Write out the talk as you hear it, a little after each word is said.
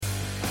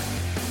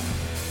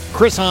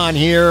Chris Hahn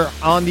here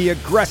on the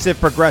Aggressive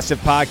Progressive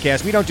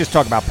Podcast. We don't just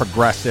talk about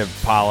progressive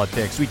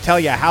politics. We tell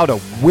you how to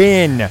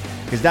win,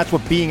 because that's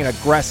what being an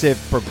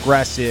aggressive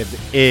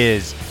progressive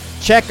is.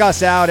 Check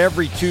us out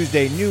every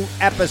Tuesday. New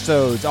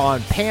episodes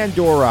on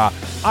Pandora,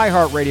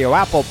 iHeartRadio,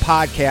 Apple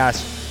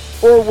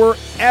Podcasts, or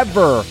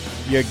wherever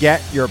you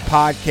get your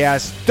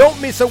podcasts. Don't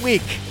miss a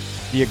week.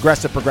 The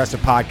Aggressive Progressive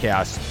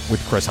Podcast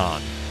with Chris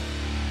Hahn.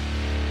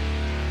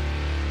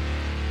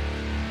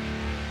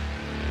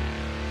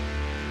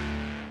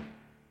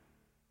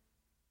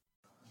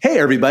 Hey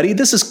everybody,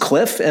 this is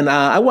Cliff, and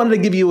I wanted to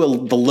give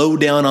you the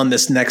lowdown on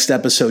this next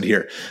episode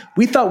here.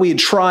 We thought we'd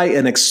try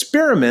an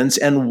experiment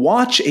and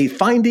watch a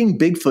Finding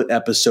Bigfoot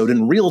episode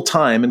in real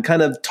time and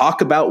kind of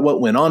talk about what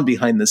went on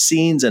behind the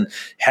scenes and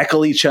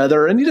heckle each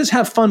other, and you just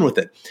have fun with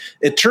it.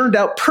 It turned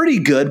out pretty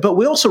good, but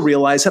we also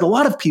realized that a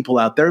lot of people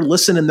out there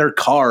listen in their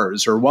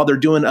cars or while they're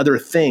doing other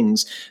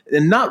things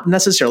and not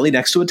necessarily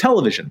next to a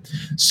television.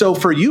 So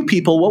for you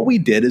people, what we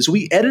did is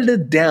we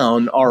edited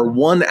down our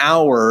 1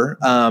 hour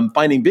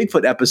Finding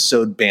Bigfoot episode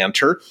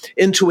banter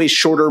into a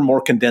shorter,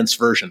 more condensed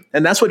version.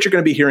 And that's what you're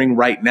going to be hearing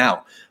right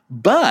now.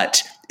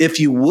 But if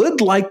you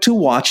would like to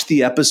watch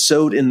the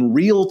episode in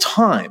real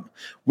time,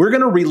 we're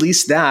going to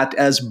release that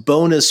as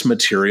bonus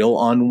material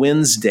on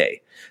Wednesday.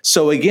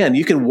 So again,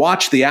 you can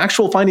watch the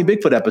actual Finding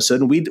Bigfoot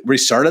episode, and we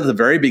start at the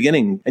very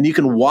beginning, and you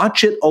can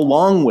watch it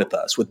along with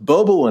us, with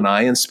Bobo and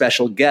I and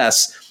special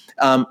guests.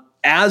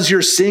 As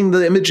you're seeing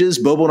the images,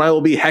 Bobo and I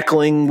will be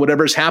heckling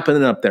whatever's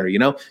happening up there.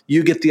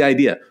 You get the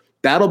idea.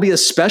 That'll be a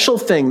special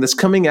thing that's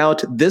coming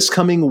out this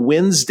coming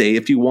Wednesday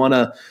if you want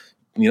to,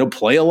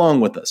 play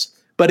along with us.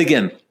 But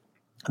again,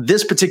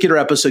 this particular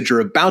episode you're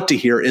about to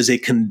hear is a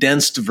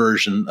condensed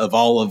version of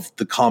all of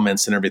the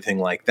comments and everything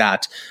like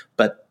that.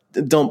 But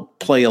don't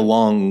play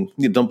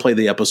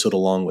the episode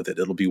along with it.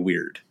 It'll be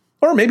weird.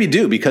 Or maybe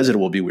do, because it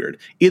will be weird.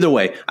 Either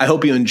way, I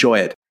hope you enjoy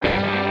it.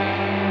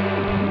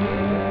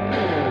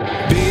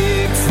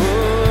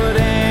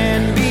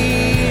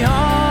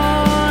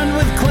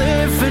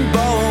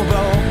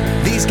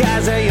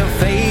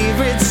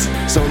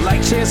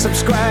 Share,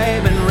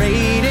 subscribe, and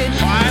rate it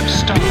 5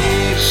 stars.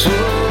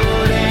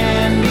 Bigfoot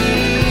and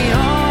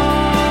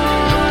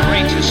Beyond, the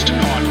greatest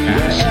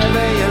podcast.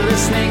 Wherever you're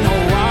listening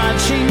or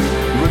watching,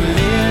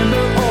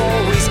 remember,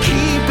 always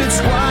keep it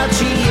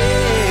squatchy,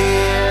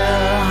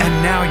 yeah.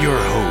 And now your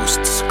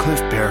hosts, Cliff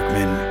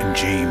Berkman and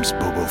James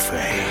Bobo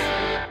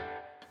Fay.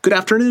 Good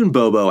afternoon,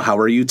 Bobo. How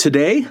are you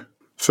today?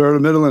 Fair to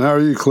middling. How are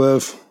you,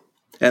 Cliff?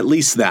 At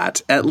least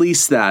that.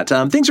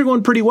 Things are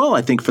going pretty well,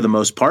 I think, for the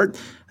most part.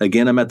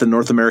 Again, I'm at the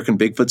North American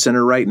Bigfoot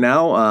Center right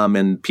now,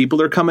 and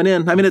people are coming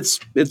in. I mean, it's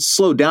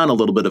slowed down a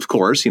little bit, of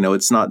course.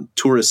 It's not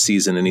tourist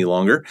season any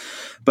longer.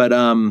 But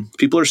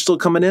people are still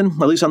coming in,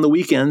 at least on the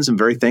weekends. I'm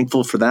very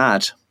thankful for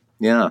that.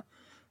 Yeah.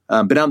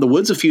 Been out in the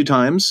woods a few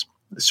times.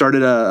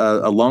 Started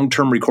a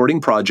long-term recording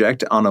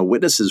project on a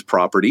witness's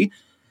property.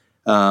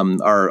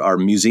 Our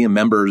museum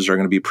members are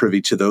going to be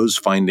privy to those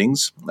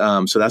findings.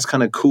 So that's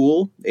kind of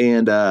cool.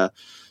 And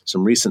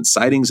some recent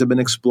sightings I've been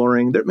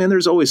exploring.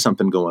 There's always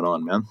something going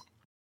on, man.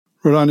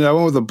 Right on. Yeah, I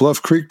went with the Bluff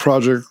Creek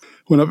project.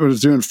 Went up and was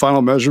doing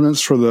final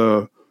measurements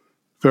for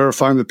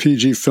verifying the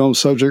PG film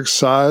subject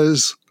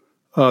size.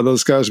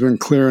 Those guys have been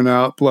clearing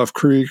out Bluff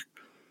Creek,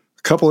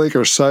 a couple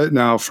acre site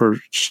now for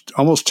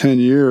almost 10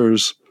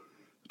 years,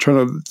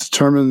 trying to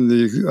determine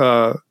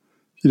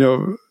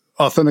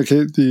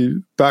authenticate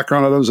the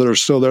background items that are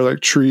still there, like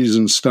trees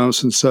and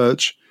stumps and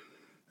such.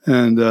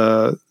 And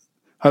I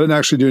didn't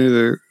actually do any of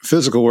the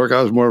physical work.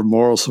 I was more of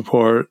moral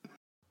support.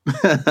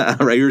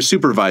 Right, you're a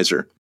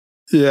supervisor.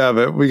 Yeah,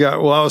 but I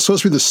was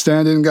supposed to be the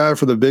stand-in guy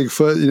for the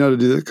Bigfoot, to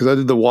do it, because I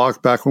did the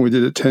walk back when we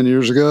did it 10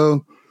 years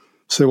ago.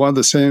 So they wanted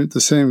the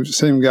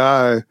same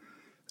guy,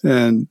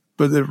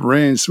 but it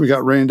rained. So we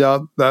got rained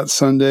out that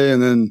Sunday,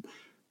 and then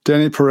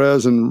Danny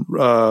Perez and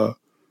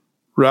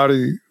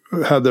Rowdy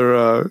had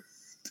their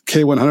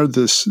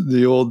K100,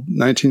 the old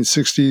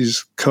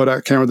 1960s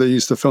Kodak camera they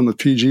used to film the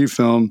PG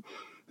film.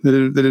 They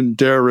didn't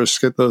dare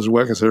risk get those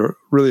wet because they're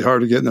really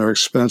hard to get and they're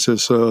expensive.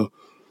 So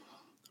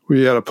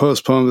we had to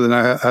postpone, but then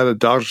I had a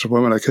doctor's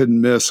appointment I couldn't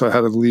miss, so I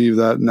had to leave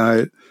that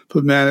night.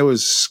 But man, it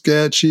was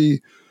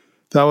sketchy.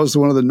 That was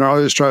one of the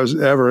gnarliest drives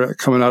ever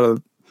coming out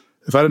of.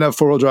 If I didn't have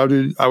 4-wheel drive,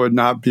 dude, I would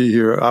not be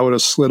here. I would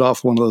have slid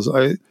off one of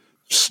those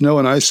snow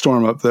and ice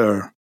storm up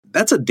there.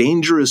 That's a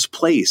dangerous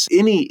place.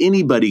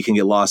 Anybody can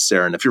get lost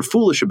there, and if you're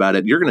foolish about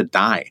it, you're going to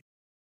die.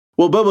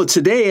 Well, Bobo,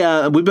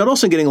 today we've been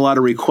also getting a lot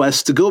of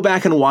requests to go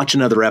back and watch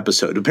another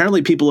episode.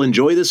 Apparently, people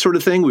enjoy this sort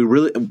of thing.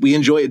 We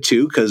enjoy it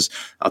too, because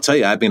I'll tell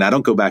you, I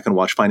don't go back and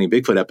watch Finding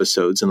Bigfoot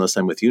episodes unless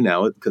I'm with you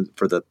now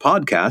for the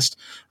podcast.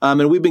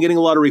 And we've been getting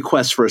a lot of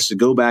requests for us to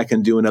go back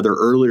and do another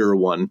earlier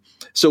one.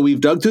 So we've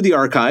dug through the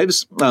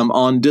archives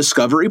on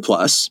Discovery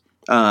Plus.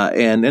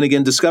 And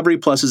again, Discovery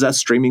Plus is that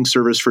streaming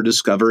service for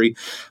Discovery.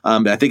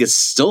 I think it's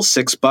still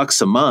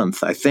 $6 a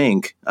month, I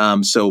think.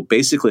 So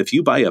basically, if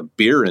you buy a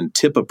beer and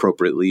tip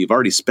appropriately, you've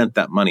already spent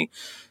that money.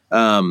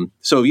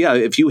 So yeah,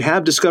 if you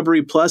have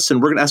Discovery Plus,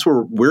 and that's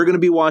where we're going to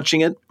be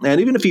watching it. And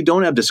even if you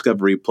don't have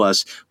Discovery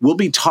Plus, we'll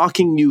be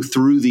talking you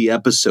through the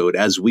episode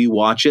as we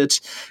watch it.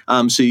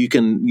 So you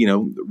can,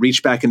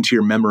 reach back into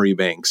your memory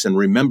banks and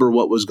remember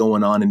what was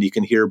going on. And you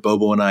can hear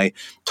Bobo and I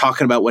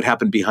talking about what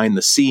happened behind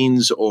the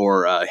scenes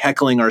or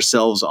heckling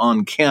ourselves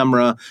on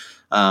camera.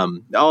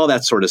 All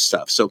that sort of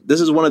stuff. So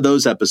this is one of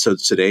those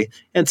episodes today.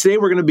 And today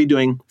we're going to be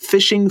doing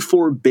Fishing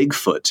for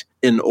Bigfoot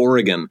in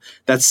Oregon.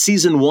 That's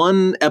season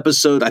 1,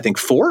 episode, I think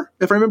 4,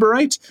 if I remember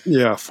right.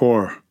 Yeah,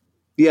 4.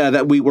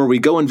 Yeah, where we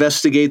go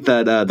investigate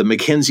that the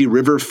Mackenzie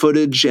River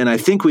footage, and I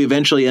think we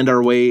eventually find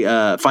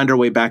our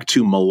way back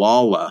to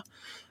Malala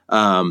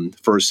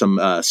for some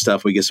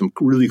stuff. We get some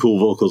really cool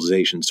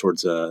vocalizations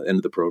towards the end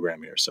of the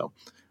program here. So,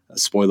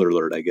 spoiler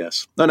alert, I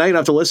guess. No, now you don't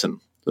have to listen.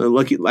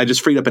 Lucky, I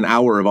just freed up an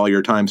hour of all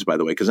your times, by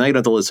the way, because now you don't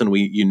have to listen.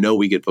 We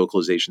get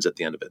vocalizations at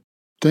the end of it.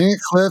 Dang it,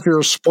 Cliff, you're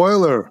a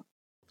spoiler.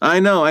 I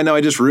know.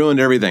 I just ruined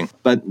everything.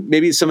 But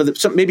maybe some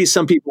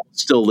people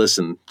still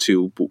listen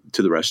to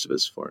the rest of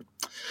us for it.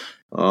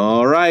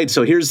 All right.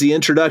 So here's the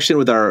introduction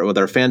with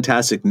our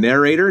fantastic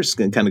narrators,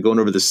 kind of going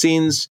over the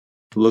scenes.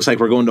 It looks like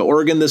we're going to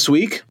Oregon this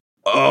week.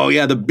 Oh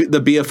yeah, the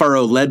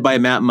BFRO led by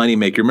Matt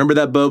Moneymaker. Remember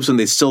that, Bobes, when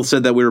they still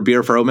said that we were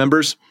BFRO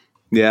members?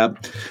 Yeah.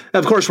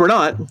 Of course, we're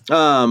not.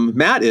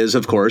 Matt is,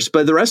 of course,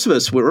 but the rest of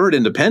us, we're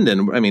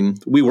independent. I mean,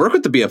 we work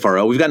with the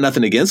BFRO. We've got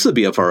nothing against the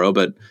BFRO,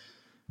 but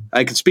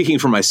speaking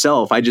for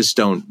myself, I just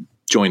don't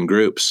join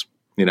groups,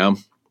 Yeah.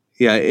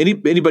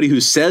 Anybody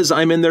who says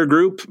I'm in their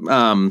group,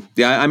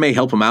 I may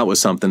help them out with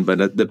something,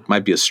 but that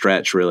might be a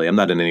stretch, really. I'm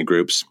not in any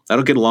groups. I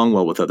don't get along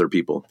well with other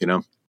people,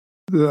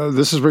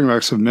 This is bringing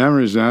back some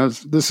memories, man.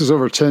 This is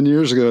over 10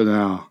 years ago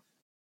now.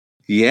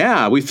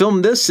 Yeah. We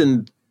filmed this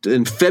in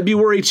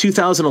February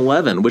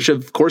 2011, which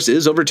of course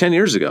is over 10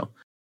 years ago.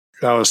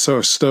 I was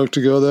so stoked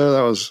to go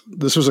there.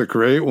 This was a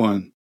great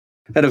one.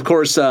 And of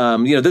course,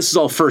 this is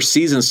all first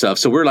season stuff.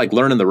 So we're like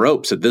learning the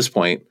ropes at this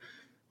point.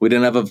 We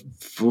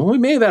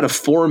may have had a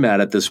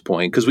format at this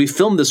point because we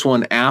filmed this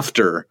one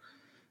after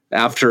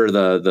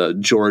the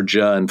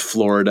Georgia and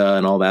Florida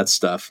and all that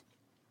stuff.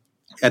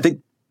 I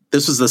think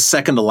this was the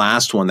second to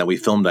last one that we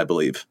filmed, I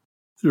believe.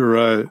 You're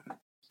right.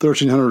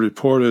 1,300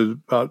 reported,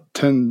 about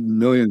 10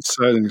 million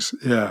sightings.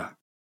 Yeah.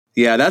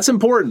 Yeah, that's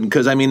important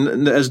because,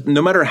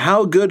 no matter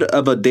how good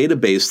of a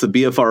database the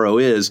BFRO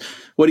is,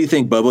 what do you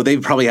think, Bobo? They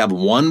probably have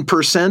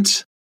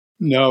 1%?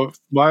 No,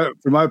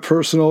 for my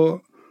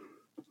personal,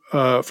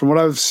 from what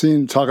I've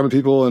seen talking to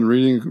people and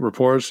reading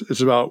reports,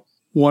 it's about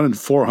 1 in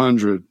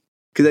 400.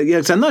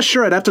 Because I'm not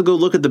sure. I'd have to go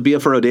look at the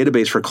BFRO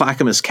database for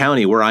Clackamas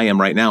County, where I am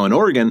right now in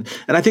Oregon.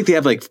 And I think they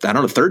have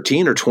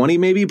 13 or 20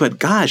 maybe. But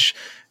gosh,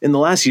 in the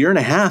last year and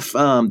a half,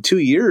 2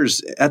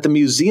 years at the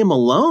museum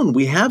alone,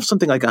 we have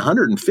something like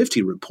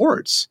 150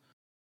 reports.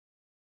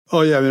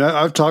 Oh, yeah.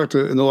 I've talked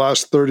to, in the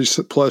last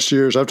 30 plus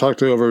years, I've talked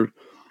to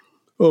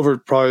over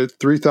probably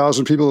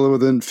 3,000 people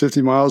within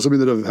 50 miles of me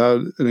that have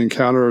had an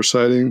encounter or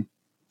sighting.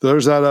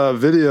 There's that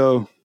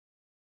video.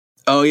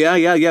 Oh,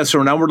 yeah.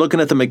 So now we're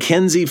looking at the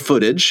Mackenzie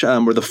footage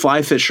where the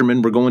fly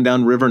fishermen were going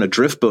down river in a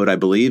drift boat, I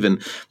believe,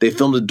 and they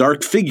filmed a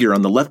dark figure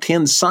on the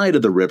left-hand side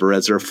of the river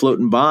as they're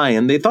floating by,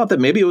 and they thought that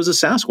maybe it was a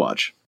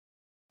Sasquatch.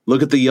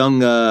 Look at the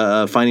young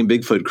Finding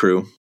Bigfoot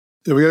crew.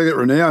 Yeah, we got to get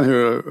Renee on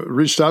here.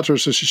 Reached out to her,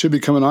 so she should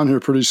be coming on here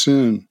pretty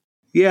soon.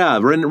 Yeah,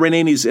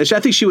 Renee I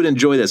think she would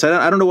enjoy this.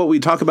 I don't know what we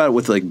talk about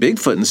with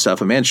Bigfoot and stuff,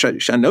 but man,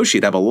 I know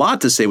she'd have a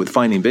lot to say with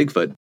Finding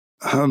Bigfoot.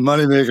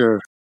 Moneymaker.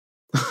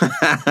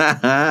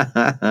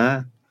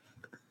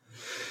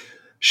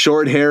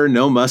 Short hair,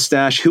 no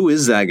mustache. Who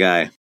is that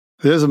guy?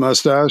 He has a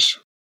mustache.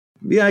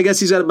 Yeah, I guess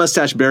he's got a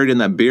mustache buried in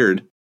that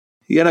beard.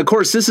 Yeah, and of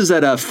course, this is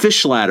at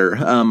Fish Ladder.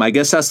 I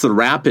guess that's the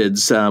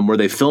rapids where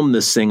they filmed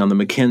this thing on the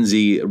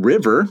Mackenzie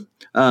River.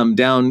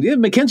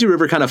 Mackenzie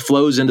River kind of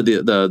flows into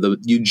the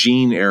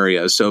Eugene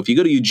area. So if you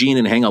go to Eugene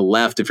and hang a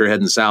left if you're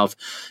heading south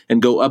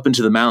and go up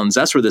into the mountains,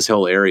 that's where this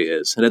whole area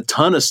is. And a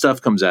ton of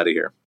stuff comes out of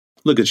here.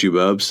 Look at you,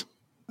 Bubs.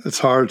 It's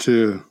hard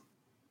to.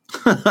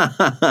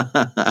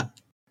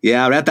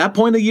 Yeah, at that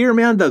point of the year,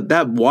 man,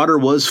 that water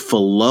was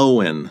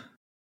flowing.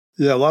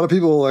 Yeah, a lot of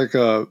people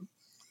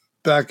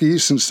back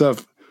east and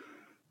stuff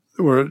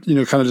where it,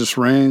 kind of just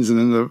rains and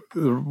then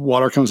the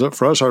water comes up.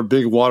 For us, our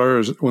big water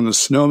is when the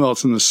snow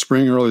melts in the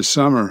spring, early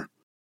summer.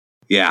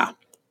 Yeah.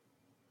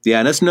 Yeah,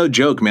 and that's no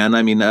joke, man.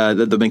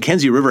 The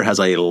Mackenzie River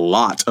has a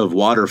lot of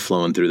water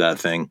flowing through that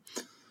thing.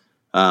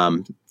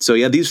 So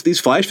yeah, these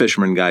fly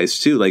fishermen guys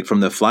too,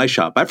 from the fly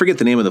shop. I forget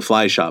the name of the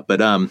fly shop, but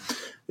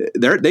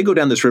they go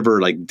down this river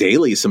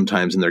daily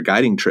sometimes in their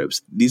guiding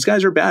trips. These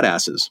guys are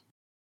badasses.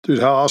 Dude,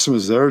 how awesome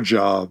is their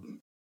job?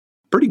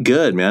 Pretty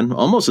good, man.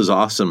 Almost as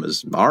awesome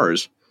as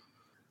ours.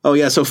 Oh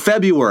yeah, so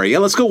February. Yeah,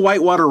 let's go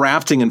whitewater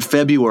rafting in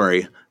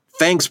February.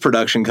 Thanks,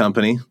 production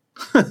company.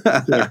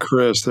 Yeah,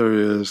 Chris, there he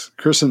is.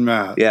 Chris and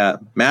Matt. Yeah,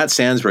 Matt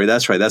Sansbury.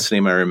 That's right. That's the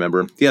name I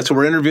remember. Yeah, so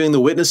we're interviewing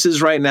the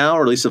witnesses right now,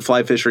 or at least the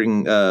fly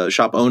fishing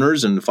shop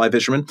owners and fly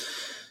fishermen,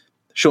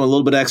 showing a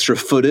little bit extra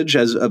footage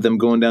of them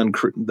going down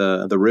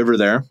the river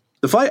there.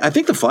 I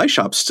think the fly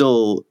shop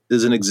still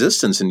is in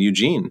existence in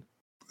Eugene.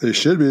 They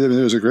should be. I mean,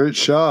 it was a great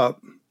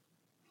shop.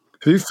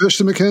 Have you fished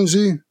the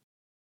Mackenzie?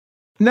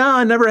 No,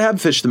 I never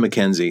have fished the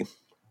Mackenzie.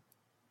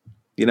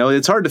 You know,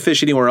 it's hard to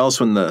fish anywhere else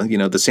when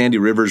the Sandy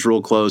River's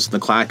real close and the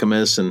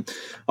Clackamas and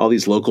all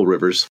these local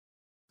rivers.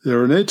 Yeah,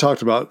 Renee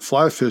talked about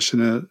fly fishing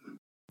it.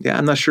 Yeah,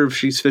 I'm not sure if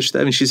she's fished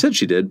that. I mean, she said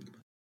she did.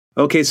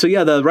 Okay, so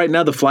yeah, right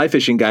now the fly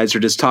fishing guys are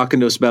just talking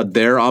to us about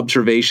their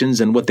observations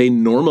and what they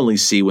normally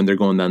see when they're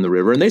going down the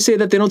river. And they say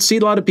that they don't see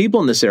a lot of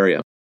people in this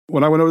area.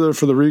 When I went over there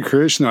for the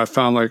recreation, I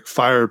found like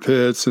fire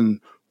pits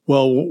and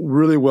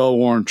really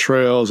well-worn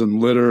trails and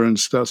litter and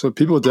stuff. So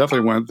people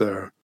definitely went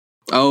there.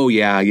 Oh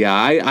yeah.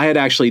 I had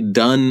actually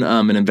done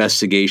an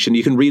investigation.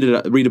 You can read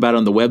about it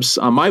on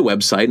on my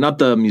website, not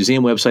the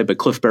museum website, but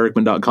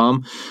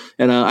cliffbarackman.com.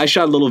 And I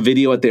shot a little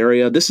video at the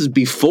area. This is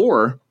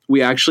before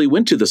we actually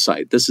went to the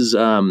site. This is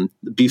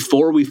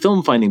before we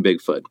filmed Finding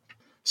Bigfoot.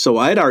 So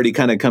I'd already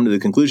kind of come to the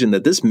conclusion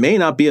that this may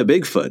not be a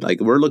Bigfoot. Like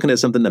we're looking at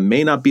something that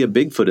may not be a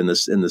Bigfoot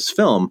in this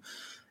film.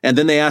 And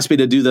then they asked me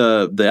to do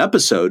the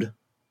episode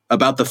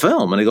about the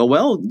film. And I go,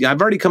 well,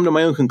 I've already come to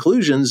my own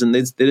conclusions, and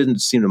they didn't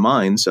seem to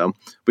mind. So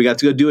we got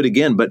to go do it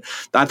again. But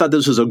I thought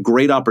this was a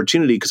great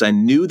opportunity because I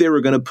knew they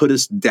were going to put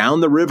us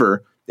down the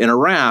river in a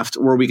raft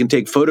where we can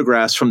take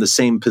photographs from the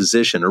same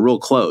position or real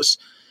close.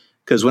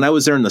 Because when I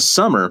was there in the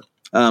summer,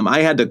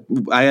 I had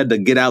to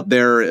get out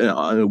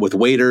there with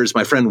waders.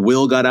 My friend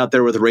Will got out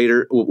there with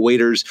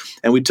waders,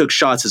 and we took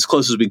shots as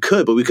close as we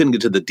could, but we couldn't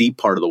get to the deep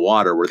part of the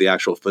water where the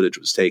actual footage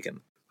was taken.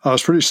 I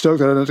was pretty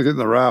stoked I didn't have to get in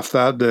the raft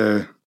that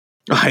day.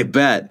 I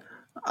bet.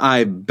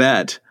 I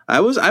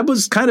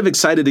was kind of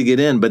excited to get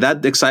in, but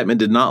that excitement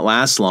did not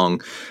last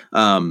long.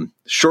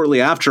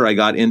 Shortly after I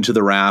got into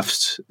the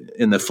raft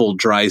in the full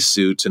dry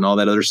suit and all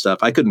that other stuff,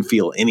 I couldn't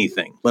feel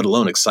anything, let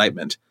alone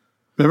excitement.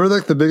 Remember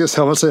like the biggest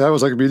helmets they had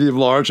was like medium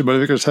large and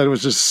Moneymaker's head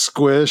was just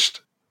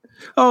squished?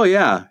 Oh,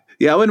 yeah.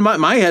 Yeah, when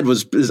my head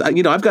was,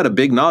 I've got a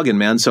big noggin,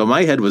 man, so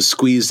my head was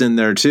squeezed in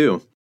there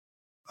too.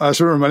 I just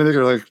remember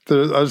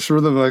Moneymaker, I just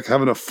remember them like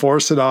having to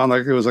force it on,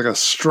 like it was like a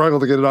struggle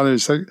to get it on. And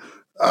it's like,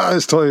 I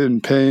was totally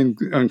in pain,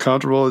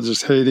 uncomfortable,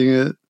 just hating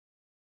it.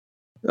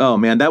 Oh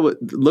man,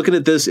 looking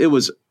at this, it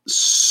was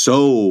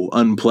so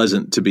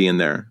unpleasant to be in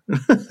there.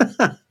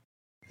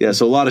 Yeah,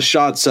 so a lot of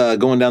shots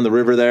going down the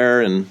river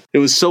there, and it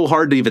was so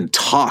hard to even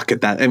talk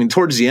at that. I mean,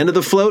 towards the end of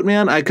the float,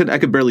 man, I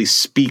could barely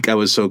speak. I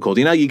was so cold.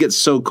 You know, you get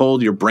so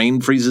cold, your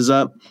brain freezes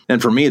up,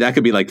 and for me, that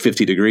could be like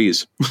 50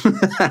 degrees.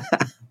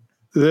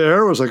 The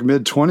air was like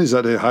mid-20s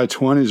that day, high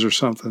 20s or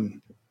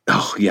something.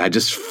 Oh yeah, I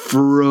just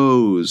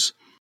froze.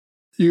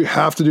 You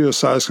have to do a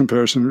size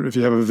comparison if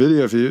you have a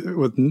video.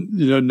 With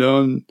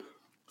known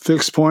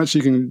fixed points,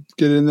 you can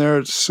get in there.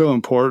 It's so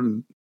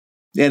important.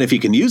 And if you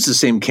can use the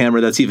same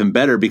camera, that's even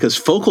better because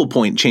focal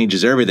point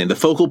changes everything. The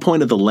focal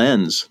point of the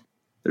lens.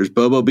 There's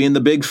Bobo being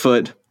the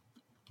Bigfoot.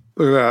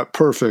 Look at that.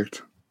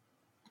 Perfect.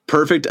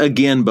 Perfect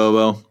again,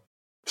 Bobo.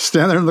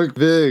 Stand there and look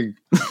big.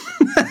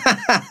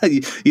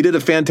 You did a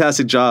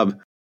fantastic job.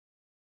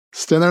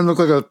 Stand there and look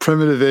like a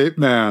primitive ape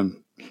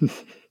man.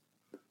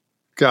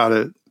 Got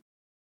it.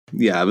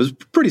 Yeah, it was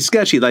pretty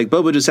sketchy. Like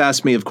Bobo just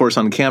asked me, of course,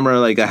 on camera,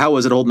 like, how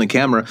was it holding the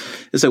camera?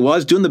 It's like, well, I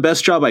was doing the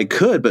best job I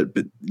could, but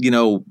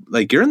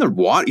like you're in the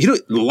water.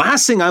 The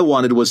last thing I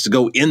wanted was to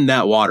go in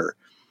that water.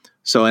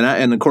 So,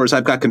 and of course,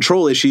 I've got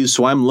control issues,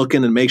 so I'm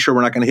looking and make sure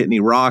we're not going to hit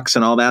any rocks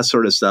and all that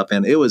sort of stuff.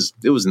 And it was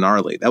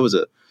gnarly. That was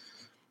a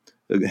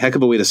heck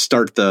of a way to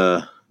start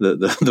the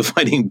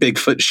Finding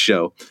Bigfoot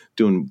show,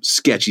 doing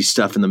sketchy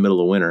stuff in the middle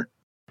of winter.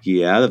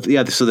 Yeah.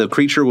 So the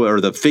creature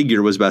or the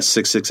figure was about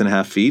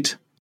 6.5 feet.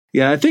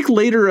 Yeah, I think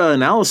later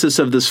analysis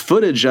of this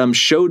footage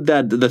showed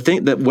that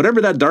that whatever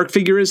that dark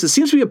figure is, it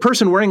seems to be a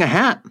person wearing a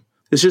hat.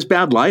 It's just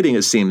bad lighting,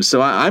 it seems.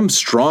 So I'm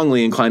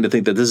strongly inclined to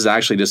think that this is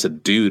actually just a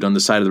dude on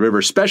the side of the river,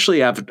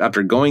 especially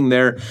after going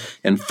there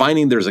and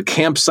finding there's a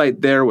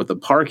campsite there with a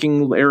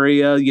parking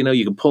area.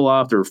 You can pull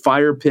off. There are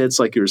fire pits,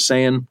 like you were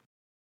saying.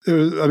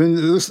 You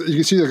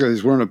can see like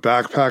he's wearing a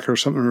backpack or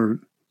something. Or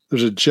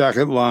there's a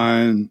jacket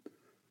line.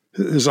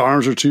 His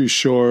arms are too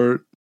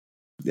short.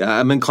 Yeah,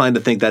 I'm inclined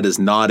to think that is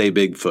not a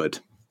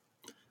Bigfoot.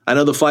 I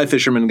know the fly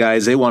fisherman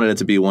guys, they wanted it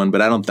to be one,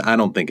 but I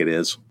don't think it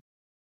is.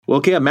 Well,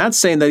 okay, Matt's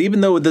saying that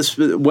even though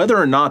whether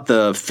or not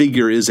the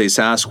figure is a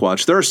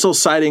Sasquatch, there are still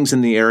sightings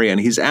in the area, and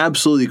he's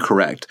absolutely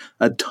correct.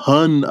 A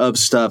ton of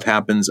stuff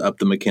happens up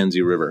the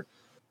Mackenzie River.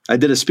 I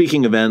did a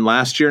speaking event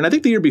last year, and I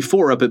think the year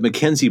before up at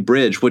Mackenzie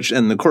Bridge,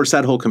 and of course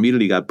that whole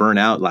community got burnt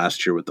out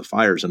last year with the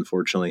fires,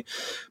 unfortunately.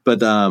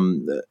 But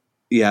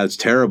yeah, it's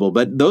terrible.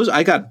 But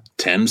I got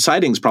 10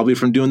 sightings probably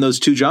from doing those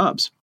 2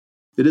 jobs.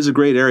 It is a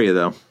great area,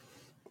 though.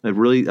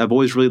 I've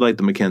always really liked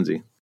the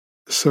Mackenzie.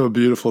 So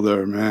beautiful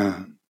there,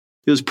 man.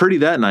 It was pretty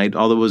that night,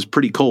 although it was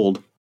pretty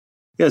cold.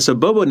 Yeah, so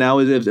Bobo now,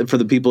 for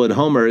the people at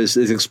home, is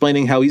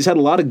explaining how he's had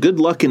a lot of good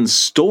luck in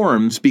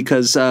storms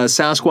because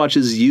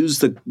Sasquatches use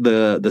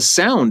the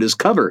sound as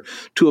cover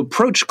to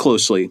approach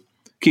closely.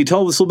 Can you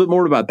tell us a little bit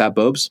more about that,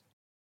 Bobes?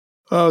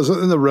 I was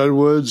in the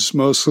redwoods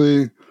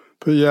mostly.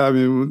 But yeah, I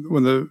mean,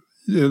 when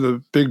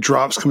the big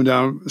drops coming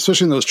down,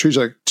 especially in those trees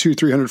like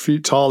 200-300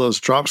 feet tall, those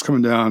drops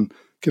coming down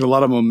get a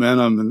lot of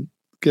momentum and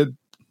get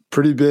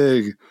pretty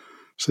big.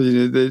 So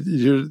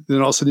then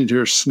all of a sudden you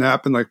hear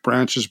snapping, like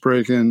branches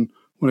breaking.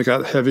 When it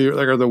got heavier,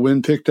 like or the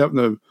wind picked up and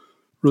the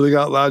really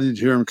got loud, you'd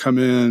hear them come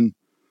in.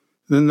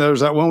 Then there's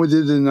that one we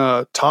did in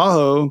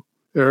Tahoe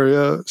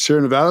area,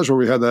 Sierra Nevadas, where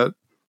we had that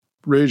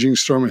raging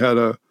storm.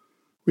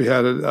 We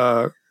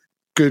had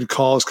good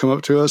calls come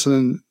up to us, and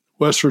then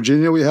West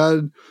Virginia we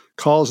had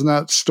calls in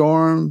that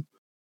storm.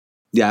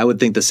 Yeah, I would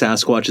think the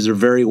Sasquatches are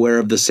very aware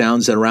of the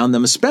sounds that are around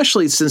them,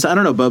 especially since, I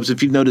don't know, Bubs,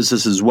 if you've noticed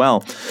this as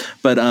well,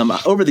 but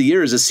over the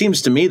years, it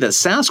seems to me that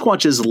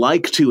Sasquatches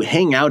like to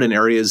hang out in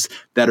areas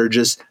that are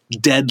just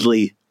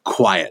deadly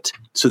quiet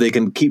so they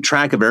can keep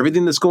track of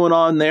everything that's going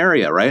on in the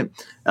area, right?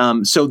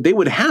 So they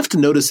would have to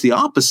notice the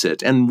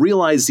opposite and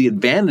realize the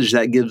advantage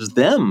that gives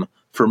them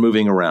for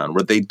moving around,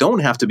 where they don't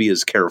have to be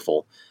as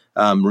careful,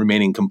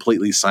 remaining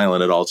completely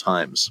silent at all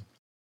times.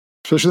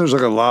 Especially there's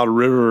like a loud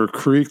river or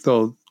creek,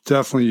 they'll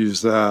definitely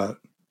use that.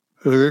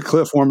 There's a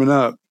cliff warming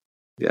up.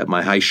 Yeah,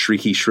 my high,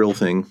 shrieky, shrill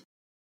thing.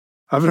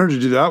 I haven't heard you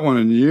do that one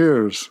in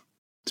years.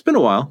 It's been a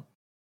while.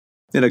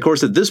 And of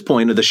course, at this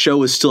point, the show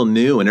was still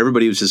new, and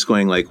everybody was just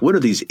going like, what are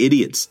these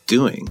idiots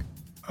doing?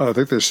 I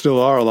think there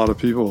still are a lot of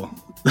people.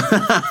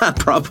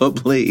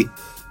 Probably.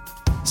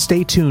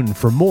 Stay tuned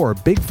for more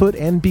Bigfoot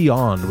and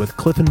Beyond with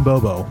Cliff and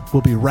Bobo.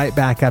 We'll be right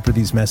back after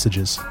these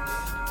messages.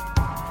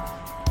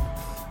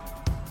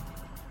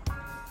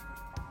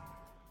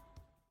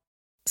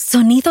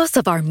 Sonidos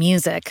of our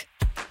music.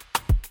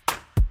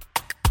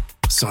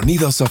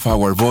 Sonidos of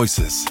our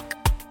voices.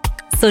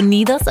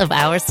 Sonidos of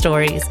our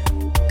stories.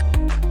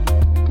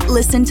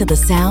 Listen to the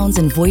sounds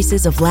and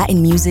voices of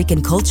Latin music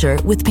and culture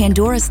with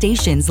Pandora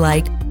stations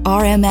like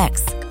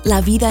RMX,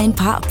 La Vida en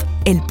Pop,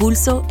 El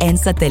Pulso, and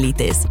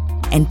Satélites,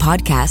 and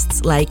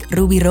podcasts like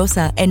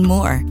Rubirosa and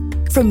more.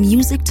 From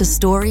music to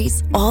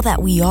stories, all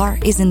that we are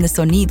is in the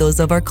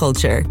sonidos of our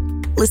culture.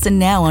 Listen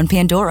now on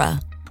Pandora.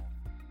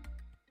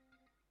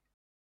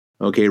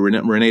 Okay,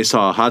 Renee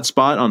saw a hot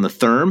spot on the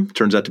therm.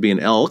 Turns out to be an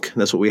elk.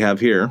 That's what we have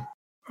here.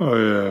 Oh,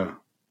 yeah.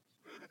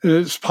 And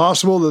it's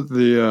possible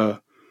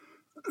that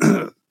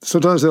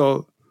sometimes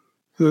the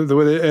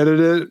way they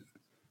edit it,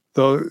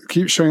 they'll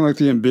keep showing like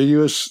the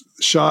ambiguous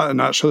shot and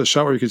not show the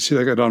shot where you can see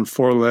like it on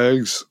four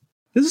legs.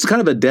 This is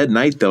kind of a dead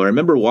night, though. I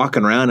remember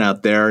walking around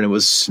out there, and it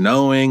was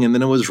snowing, and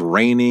then it was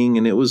raining,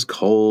 and it was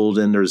cold,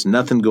 and there's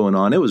nothing going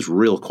on. It was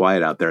real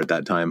quiet out there at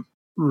that time.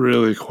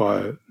 Really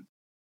quiet.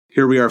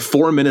 Here we are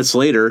 4 minutes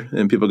later,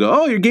 and people go,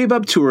 oh, you gave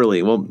up too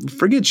early. Well,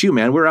 forget you,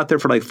 man. We were out there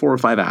for like 4 or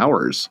 5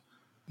 hours.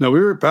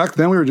 No, back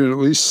then we were doing at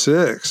least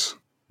 6.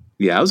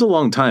 Yeah, it was a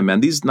long time, man.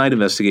 These night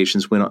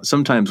investigations went on,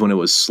 sometimes when it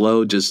was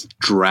slow, just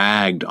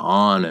dragged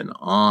on and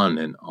on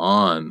and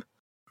on.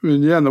 I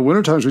mean, yeah, in the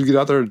winter times we'd get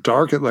out there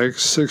dark at like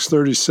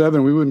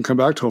 6:37. We wouldn't come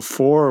back till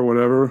 4 or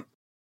whatever.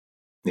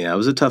 Yeah, it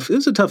was a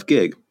tough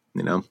gig,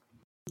 you know.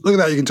 Look at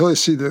that. You can totally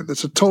see that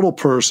it's a total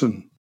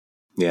person.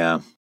 Yeah,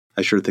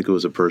 I sure think it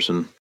was a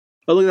person.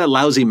 Oh, look at that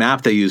lousy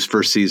map they used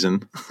first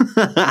season.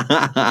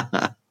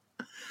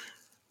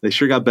 They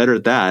sure got better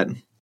at that.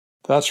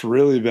 That's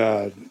really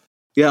bad.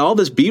 Yeah, all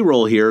this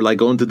B-roll here, like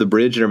going through the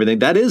bridge and everything,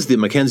 that is the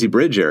Mackenzie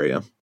Bridge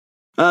area.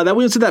 That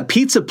we went to that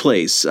pizza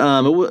place.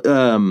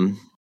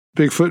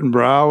 Bigfoot and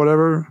Brow,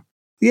 whatever.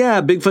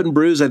 Yeah, Bigfoot and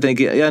Brews, I think.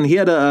 And he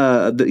has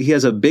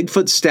a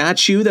Bigfoot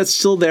statue that's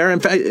still there. In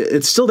fact,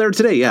 it's still there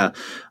today, yeah.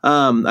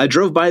 I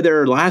drove by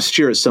there last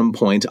year at some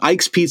point.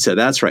 Ike's Pizza,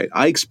 that's right,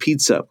 Ike's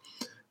Pizza.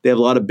 They have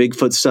a lot of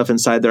Bigfoot stuff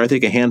inside there. I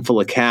think a handful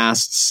of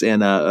casts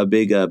and a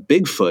big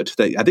Bigfoot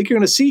that I think you're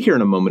going to see here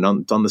in a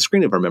moment on the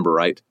screen, if I remember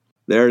right.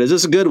 There it is.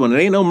 This is a good one. It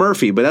ain't no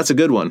Murphy, but that's a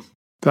good one.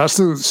 That's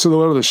the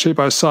silhouette of the shape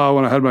I saw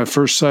when I had my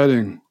first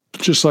sighting.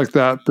 Just like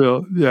that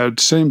build. Yeah,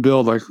 same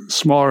build, like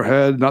smaller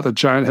head, not the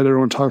giant head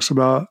everyone talks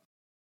about.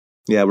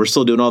 Yeah, we're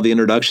still doing all the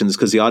introductions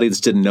because the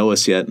audience didn't know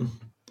us yet.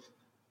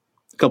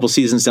 A couple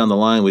seasons down the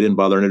line, we didn't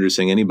bother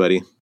introducing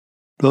anybody.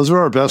 Those were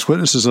our best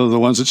witnesses, though, the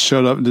ones that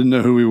showed up and didn't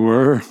know who we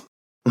were.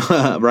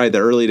 Right, the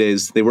early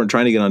days. They weren't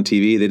trying to get on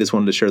TV. They just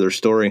wanted to share their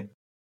story.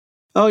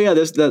 Oh, yeah,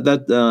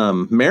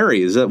 that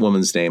Mary is that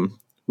woman's name.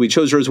 We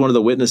chose her as one of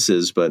the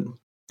witnesses, but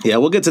yeah,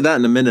 we'll get to that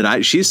in a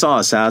minute. She saw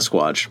a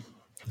Sasquatch.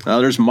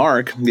 There's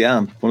Mark.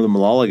 Yeah, one of the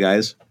Malala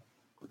guys.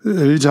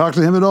 Have you talked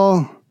to him at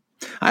all?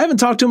 I haven't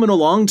talked to him in a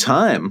long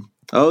time.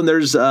 Oh, and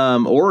there's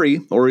Ori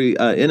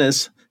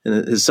Innes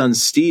and his son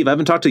Steve. I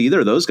haven't talked to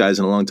either of those guys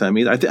in a long time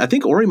either. I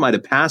think Ori might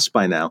have passed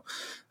by now,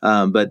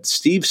 but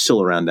Steve's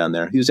still around down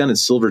there. He was down in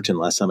Silverton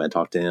last time I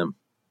talked to him.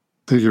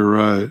 I think you're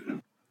right.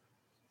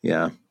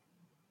 Yeah,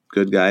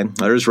 good guy.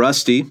 There's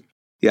Rusty.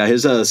 Yeah,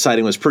 his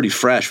sighting was pretty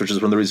fresh, which is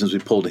one of the reasons we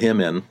pulled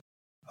him in.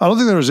 I don't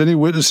think there was any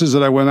witnesses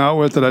that I went out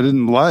with that I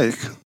didn't like.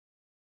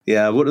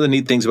 Yeah, one of the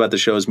neat things about the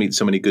show is meet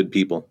so many good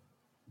people.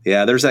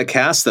 Yeah, there's that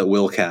cast that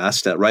Will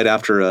cast right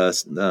after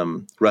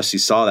Rusty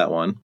saw that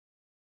one.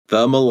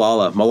 The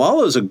Malala.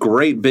 Malala is a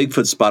great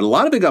Bigfoot spot. A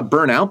lot of it got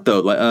burnt out,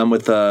 though,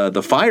 with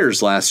the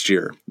fires last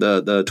year,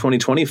 the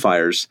 2020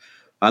 fires.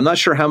 I'm not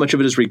sure how much of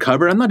it is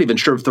recovered. I'm not even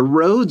sure if the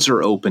roads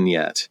are open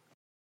yet.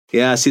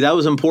 Yeah, see, that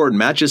was important.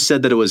 Matt just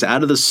said that it was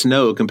out of the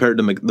snow compared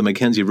to the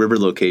Mackenzie River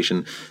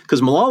location,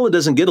 because Molalla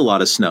doesn't get a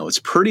lot of snow. It's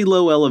pretty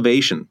low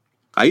elevation.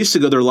 I used to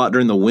go there a lot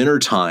during the winter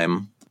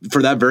time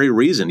for that very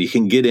reason. You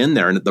can get in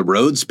there and the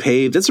road's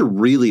paved. It's a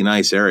really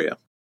nice area.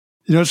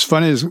 You know, what's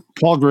funny is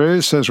Paul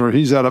Graves says where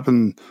he's out of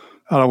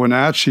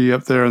Wenatchee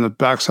up there in the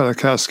backside of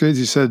the Cascades,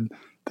 he said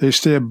they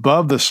stay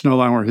above the snow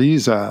line where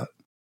he's at.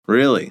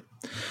 Really?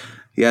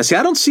 Yeah, see,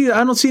 I don't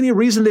see any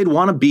reason they'd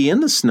want to be in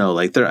the snow.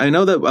 Like I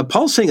know that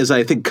Paul's saying is,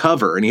 I think,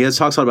 cover, and he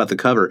talks a lot about the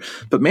cover.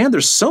 But man,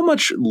 there's so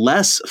much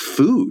less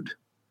food.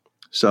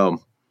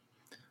 So,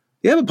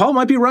 yeah, but Paul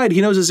might be right.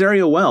 He knows his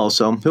area well.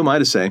 So, who am I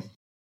to say?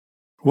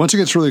 Once it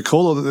gets really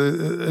cold,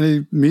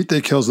 any meat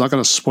they kill is not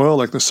going to spoil.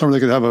 Like this summer, they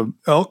could have an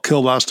elk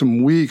kill last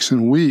them weeks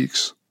and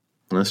weeks.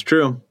 That's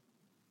true.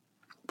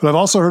 But I've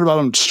also heard about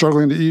them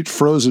struggling to eat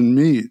frozen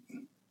meat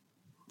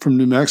from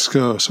New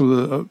Mexico. Some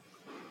of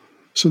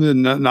the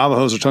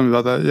Navajos are telling me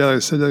about that. Yeah,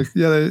 they said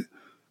they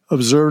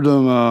observed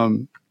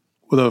them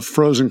with a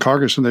frozen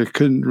carcass and they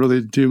couldn't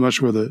really do much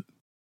with it.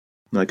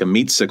 Like a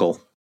meat sickle.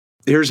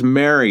 Here's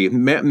Mary.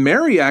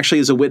 Mary actually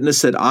is a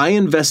witness that I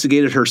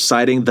investigated her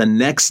sighting the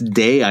next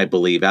day, I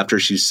believe, after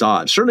she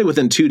saw it. Certainly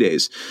within 2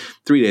 days,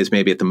 3 days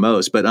maybe at the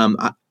most. But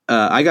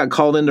I got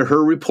called into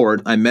her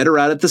report. I met her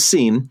out at the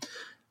scene.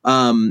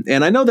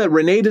 And I know that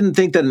Renee didn't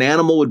think that an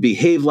animal would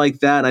behave like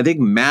that. And I think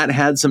Matt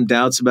had some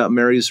doubts about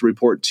Mary's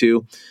report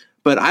too.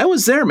 But I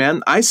was there,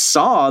 man. I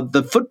saw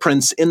the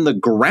footprints in the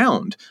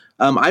ground.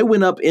 I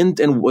went up in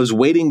and was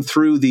wading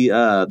through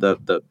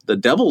the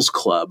Devil's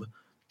Club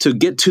to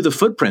get to the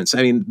footprints.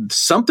 I mean,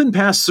 something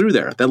passed through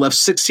there that left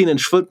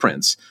 16-inch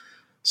footprints.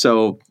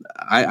 So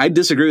I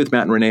disagree with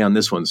Matt and Renee on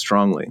this one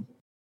strongly.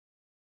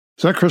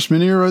 Is that Chris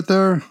Minier right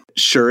there?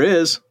 Sure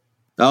is.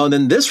 Oh, and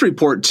then this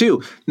report,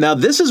 too. Now,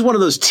 this is one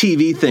of those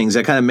TV things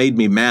that kind of made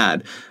me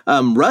mad.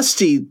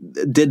 Rusty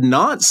did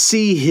not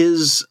see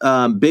his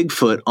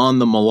Bigfoot on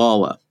the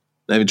Molalla.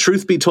 I mean,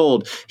 truth be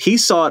told, he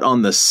saw it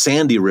on the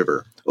Sandy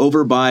River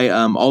over by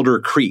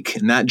Alder Creek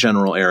in that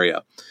general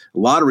area. A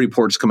lot of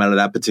reports come out of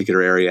that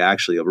particular area,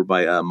 actually, over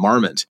by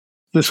Marmot.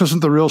 This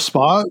wasn't the real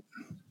spot?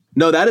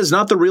 No, that is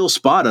not the real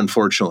spot,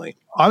 unfortunately.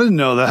 I didn't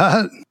know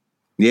that.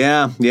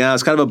 Yeah,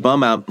 it's kind of a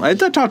bum out. I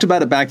talked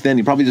about it back then.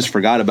 You probably just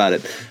forgot about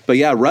it. But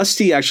yeah,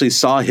 Rusty actually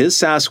saw his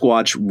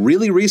Sasquatch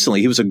really recently.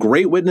 He was a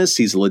great witness.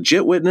 He's a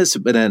legit witness,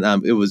 but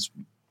it was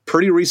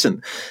pretty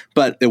recent.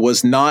 But it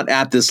was not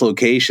at this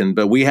location.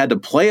 But we had to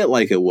play it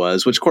like it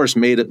was, which of course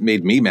made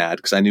me mad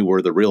because I knew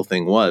where the real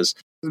thing was.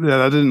 Yeah,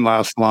 that didn't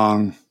last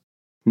long.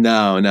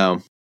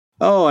 No.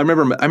 Oh, I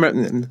remember.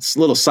 It's a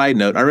little side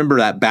note. I remember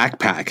that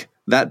backpack.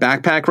 That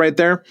backpack right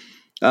there.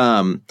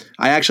 I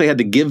actually had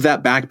to give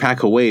that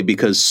backpack away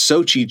because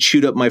Sochi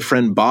chewed up my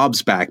friend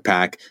Bob's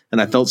backpack, and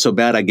I felt so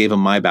bad I gave him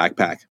my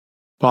backpack.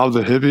 Bob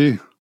the hippie?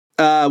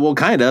 Well,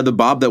 kind of. The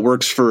Bob that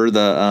works for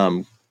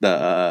the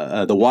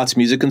Watts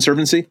Music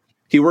Conservancy.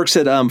 He works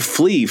at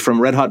Flea from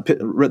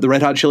the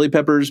Red Hot Chili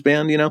Peppers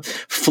band, you know.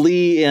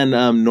 Flea and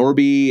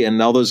Norby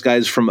and all those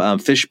guys from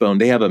Fishbone,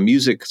 they have a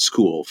music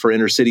school for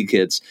inner city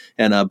kids,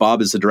 and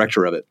Bob is the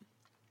director of it.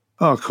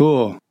 Oh,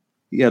 cool.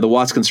 Yeah, the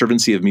Watts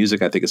Conservancy of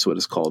Music, I think is what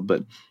it's called.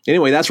 But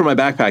anyway, that's where my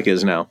backpack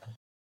is now.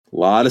 A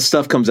lot of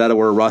stuff comes out of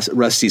where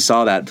Rusty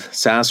saw that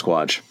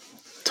Sasquatch.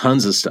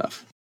 Tons of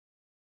stuff.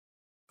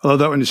 I love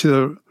that when you see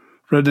the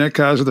redneck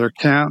guys with their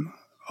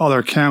all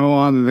their camo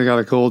on, and they got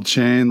a gold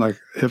chain, like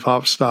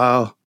hip-hop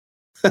style.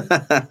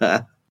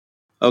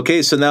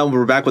 Okay, so now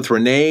we're back with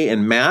Renee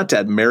and Matt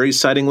at Mary's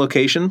sighting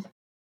location.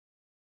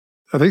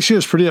 I think she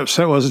was pretty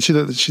upset, wasn't she,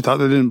 that she thought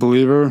they didn't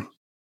believe her?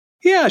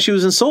 Yeah, she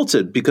was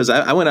insulted because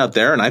I went out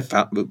there and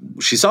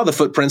she saw the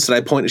footprints that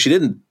I pointed. She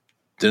didn't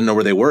know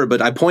where they were,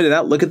 but I pointed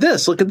out, look at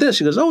this.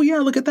 She goes, oh yeah,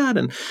 look at that.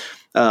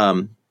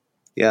 And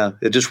yeah,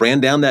 it just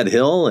ran down that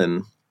hill,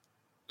 and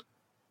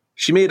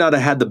she may not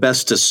have had the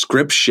best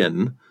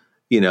description.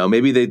 You know,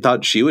 maybe they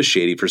thought she was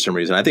shady for some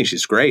reason. I think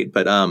she's great,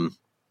 but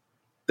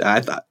I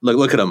thought,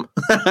 look at him.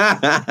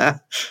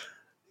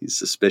 He's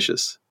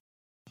suspicious.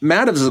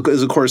 Matt is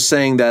of course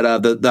saying that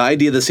the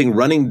idea of this thing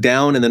running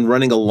down and then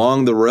running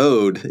along the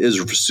road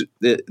is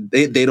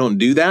they don't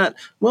do that.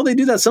 Well, they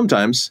do that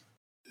sometimes.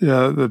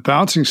 Yeah, the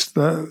bouncing.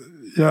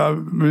 Yeah, I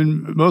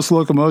mean, most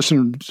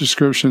locomotion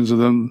descriptions of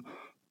them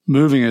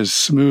moving is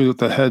smooth with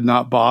the head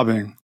not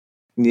bobbing.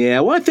 Yeah,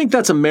 well, I think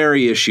that's a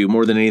Mary issue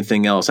more than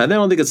anything else. I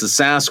don't think it's a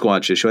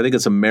Sasquatch issue. I think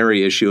it's a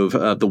Mary issue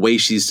of the way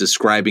she's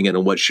describing it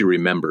and what she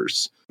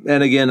remembers.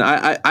 And again,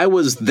 I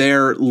was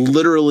there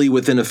literally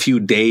within a few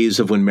days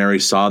of when Mary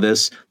saw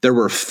this. There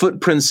were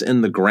footprints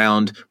in the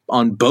ground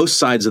on both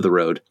sides of the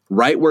road,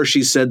 right where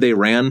she said they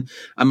ran.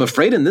 I'm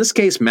afraid in this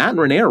case, Matt and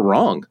Renee are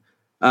wrong.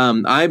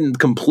 I'm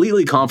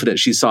completely confident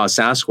she saw a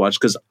Sasquatch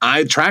because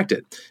I tracked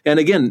it. And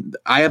again,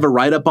 I have a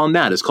write-up on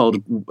that. It's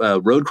called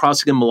Road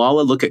Crossing in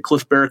Molalla. Look at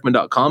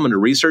cliffbarrickman.com under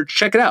research.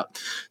 Check it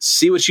out.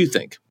 See what you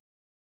think.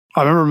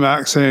 I remember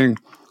Max saying,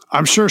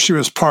 I'm sure she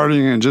was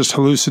partying and just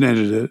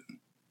hallucinated it.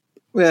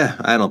 Yeah,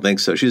 I don't think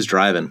so. She's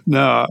driving.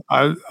 No,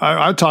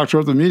 I talked to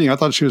her at the meeting. I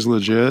thought she was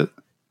legit.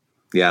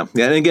 Yeah.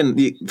 And again,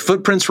 the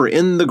footprints were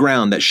in the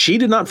ground that she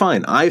did not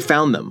find. I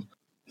found them.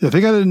 Yeah, I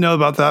think I didn't know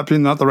about that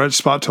being not the right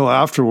spot till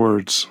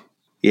afterwards.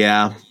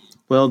 Yeah.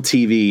 Well,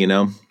 TV,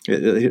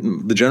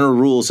 the general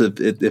rules,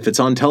 if it's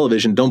on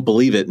television, don't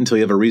believe it until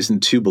you have a reason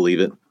to believe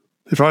it.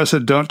 If I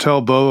said, don't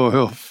tell Bobo,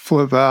 he'll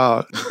flip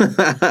out.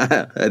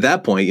 At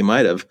that point, you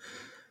might have.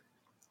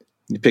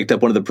 You picked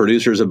up one of the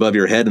producers above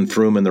your head and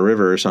threw him in the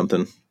river or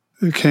something.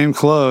 It came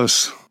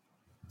close.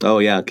 Oh,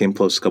 yeah. It came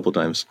close a couple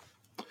times.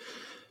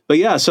 But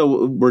yeah,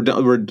 so we're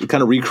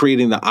kind of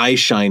recreating the eye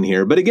shine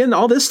here. But again,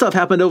 all this stuff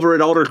happened over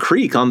at Alder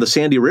Creek on the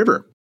Sandy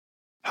River.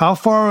 How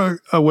far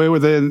away were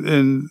they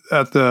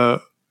at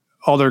the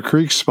Alder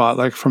Creek spot?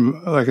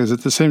 Is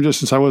it the same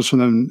distance I was from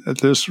them at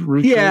this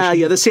recreation?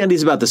 Yeah. The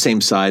Sandy's about the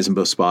same size in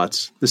both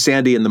spots. The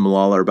Sandy and the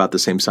Molalla are about the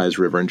same size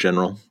river in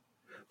general.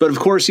 But of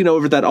course,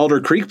 over that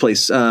Alder Creek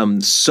place,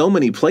 so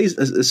many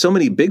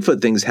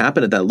Bigfoot things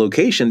happen at that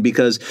location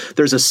because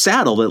there's a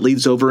saddle that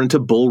leads over into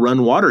Bull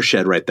Run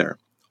watershed right there.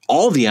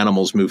 All the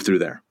animals move through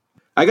there.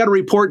 I got a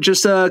report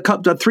just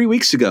 3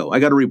 weeks ago.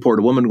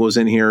 A woman was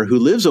in here who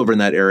lives over in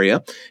that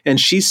area, and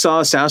she saw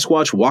a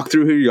Sasquatch walk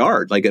through her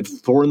yard like at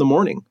 4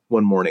 a.m.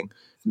 one morning,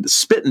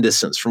 spitting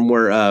distance from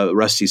where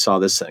Rusty saw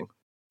this thing.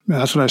 Man,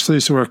 that's when I still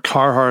used to wear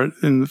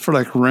Carhartt for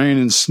like rain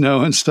and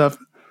snow and stuff.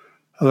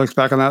 I looked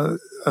back on that.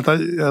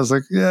 I was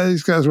like, yeah,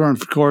 these guys wearing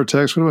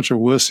Gore-Tex. What a bunch of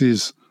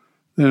wussies.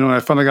 Then when I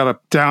finally got a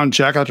down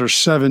jacket after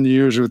 7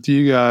 years with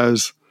you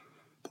guys,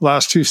 the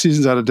last 2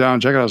 seasons I had a down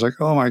jacket, I was like,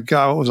 oh my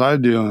God, what was I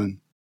doing?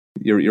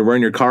 You're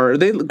wearing your car.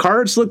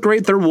 Carhartts look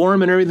great. They're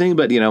warm and everything,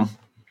 but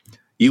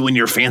you and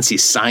your fancy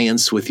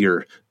science with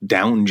your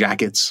down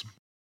jackets.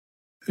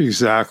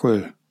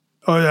 Exactly.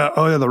 Oh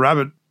yeah. The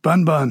rabbit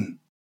bun.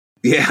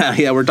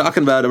 Yeah. We're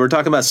talking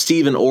about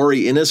Steve and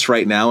Ori Innes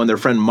right now, and their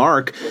friend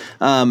Mark,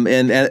 and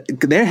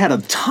they had a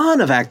ton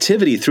of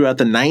activity throughout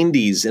the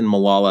 90s in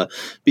Molalla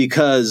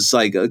because,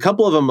 like, a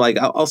couple of them, like,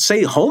 I'll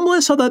say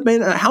houseless,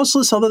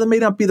 although that may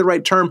not be the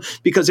right term,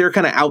 because they're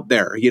kind of out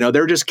there.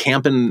 They're just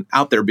camping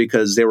out there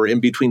because they were in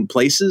between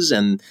places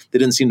and they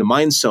didn't seem to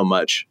mind so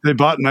much. They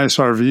bought nice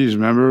RVs,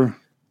 remember?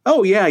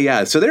 Oh,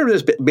 yeah. So they were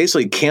just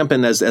basically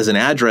camping as an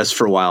address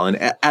for a while. And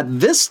at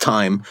this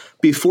time,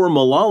 before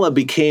Molalla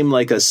became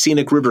like a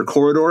scenic river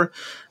corridor,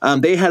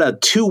 they had a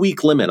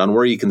 2-week limit on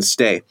where you can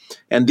stay.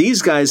 And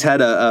these guys had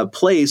a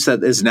place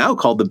that is now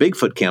called the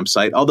Bigfoot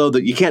campsite, although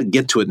you can't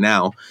get to it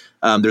now.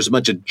 There's a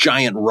bunch of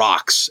giant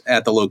rocks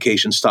at the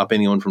location, stop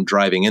anyone from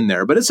driving in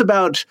there. But it's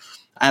about,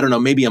 I don't know,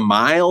 maybe a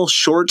mile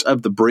short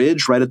of the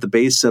bridge right at the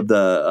base of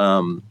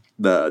the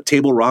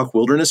Table Rock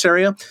Wilderness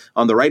area.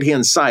 On the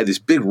right-hand side, these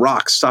big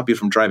rocks stop you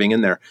from driving in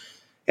there.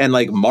 And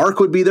like Mark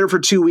would be there for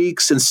 2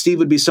 weeks and Steve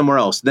would be somewhere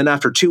else. Then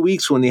after 2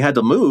 weeks, when they had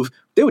to move,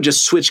 they would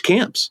just switch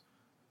camps.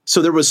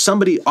 So there was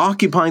somebody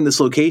occupying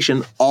this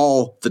location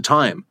all the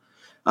time.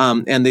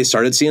 And they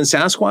started seeing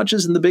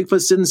Sasquatches, and the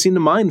Bigfoots didn't seem to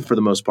mind for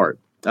the most part.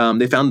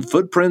 They found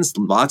footprints,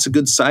 lots of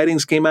good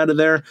sightings came out of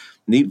there,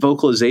 neat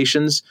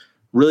vocalizations.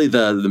 Really,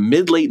 the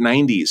mid-late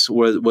 90s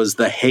was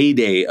the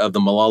heyday of the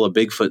Molalla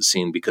Bigfoot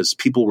scene because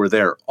people were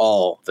there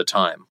all the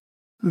time.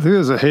 I think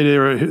there's a heyday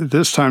right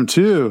this time,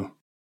 too.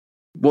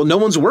 Well, no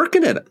one's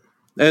working at it.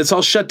 It's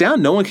all shut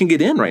down. No one can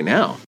get in right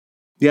now.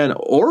 Yeah, and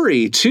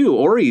Ori, too.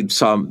 Ori he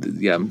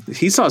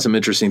saw some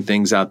interesting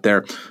things out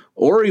there.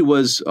 Ori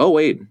was,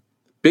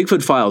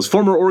 Bigfoot files.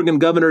 Former Oregon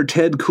Governor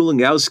Ted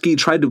Kulingowski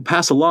tried to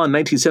pass a law in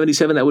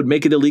 1977 that would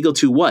make it illegal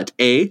to what?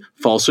 A,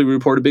 falsely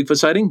report a Bigfoot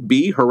sighting.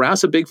 B,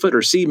 harass a Bigfoot.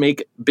 Or C,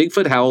 make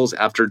Bigfoot howls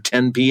after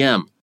 10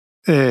 p.m.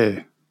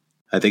 A.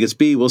 I think it's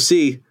B. We'll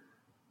see.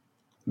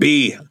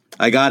 B.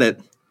 I got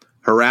it.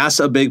 Harass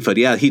a Bigfoot.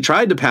 Yeah, he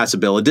tried to pass a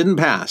bill. It didn't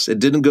pass. It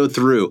didn't go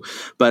through.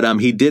 But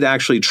he did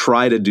actually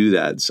try to do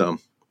that. So,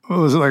 what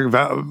was it, like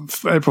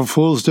April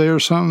Fool's Day or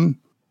something?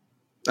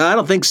 I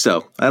don't think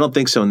so.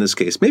 In this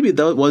case. Maybe it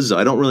was, though.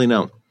 I don't really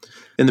know.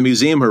 In the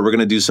museum here, we're going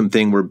to do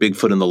something where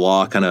Bigfoot and the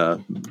law kind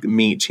of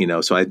meet,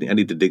 so I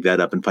need to dig that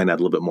up and find out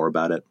a little bit more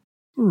about it.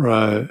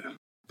 Right.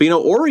 But,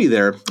 Ori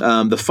there,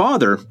 the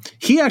father,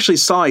 he actually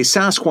saw a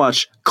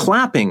Sasquatch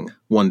clapping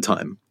one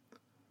time.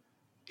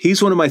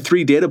 He's one of my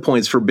 3 data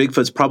points for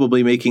Bigfoot's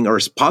probably making or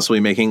possibly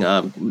making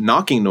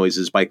knocking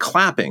noises by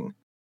clapping.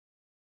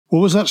 What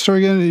was that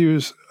story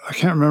again? I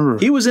can't remember.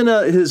 He was in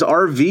his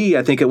RV,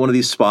 I think, at one of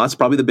these spots,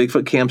 probably the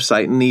Bigfoot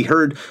campsite, and he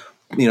heard,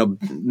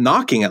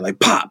 knocking at like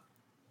pop,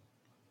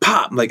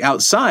 pop, like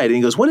outside, and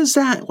he goes, "What is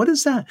that? What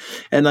is that?"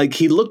 And like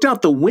he looked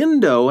out the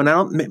window,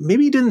 and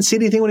maybe he didn't see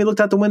anything when he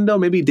looked out the window,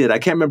 maybe he did. I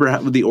can't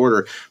remember the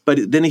order,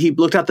 but then he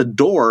looked out the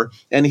door,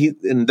 and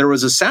there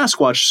was a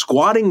Sasquatch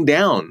squatting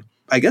down,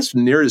 I guess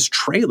near his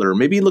trailer.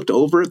 Maybe he looked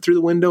over it through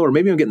the window, or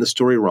maybe I'm getting the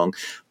story wrong.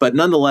 But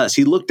nonetheless,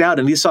 he looked out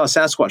and he saw a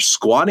Sasquatch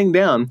squatting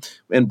down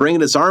and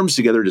bringing his arms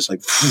together, just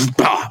like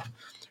pop,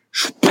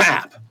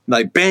 pap,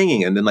 like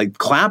banging and then like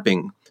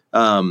clapping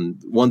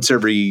once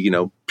every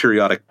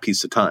periodic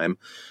piece of time.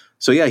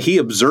 So yeah, he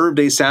observed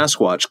a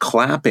Sasquatch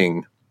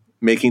clapping,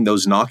 making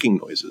those knocking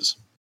noises.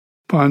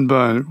 Bun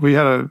Bun. We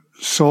had a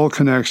soul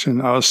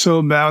connection. I was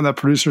so mad when that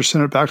producer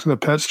sent her back to the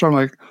pet store. I'm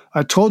like,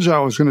 I told you I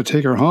was going to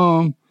take her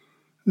home.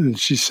 And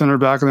she sent her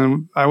back. And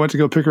then I went to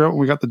go pick her up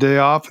when we got the day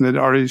off, and they'd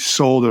already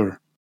sold her.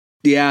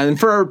 Yeah, and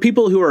for our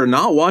people who are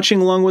not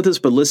watching along with us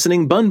but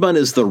listening, Bun Bun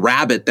is the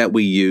rabbit that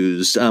we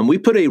used. We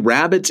put a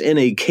rabbit in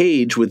a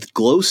cage with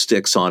glow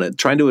sticks on it,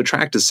 trying to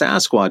attract a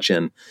Sasquatch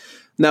in.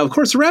 Now, of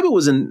course, the rabbit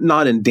was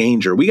not in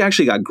danger. We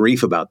actually got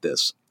grief about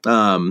this.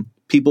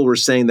 People were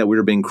saying that we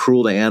were being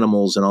cruel to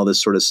animals and all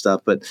this sort of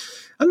stuff, but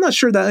I'm not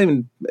sure that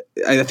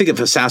I think if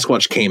a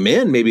Sasquatch came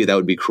in, maybe that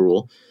would be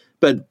cruel.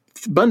 But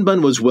Bun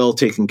Bun was well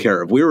taken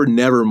care of. We were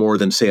never more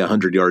than, say,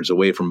 100 yards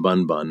away from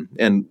Bun Bun.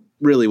 And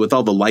really, with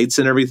all the lights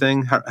and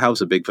everything,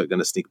 how's a Bigfoot going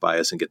to sneak by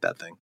us and get that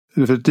thing?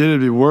 And if it did,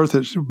 it'd be worth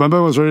it. Bun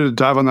Bun was ready to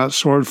dive on that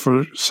sword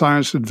for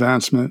science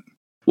advancement.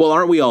 Well,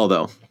 aren't we all,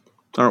 though?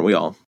 Aren't we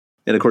all?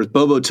 And, of course,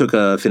 Bobo took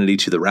affinity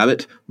to the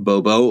rabbit.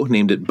 Bobo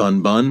named it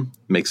Bun Bun.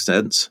 Makes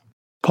sense.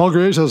 Paul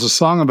Graves has a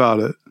song about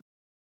it.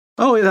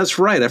 Oh, yeah, that's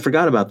right. I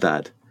forgot about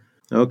that.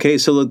 Okay,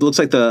 so it looks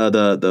like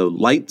the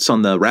lights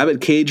on the rabbit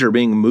cage are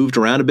being moved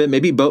around a bit.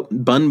 Maybe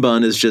Bun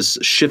Bun is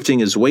just shifting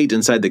his weight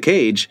inside the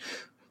cage,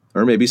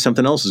 or maybe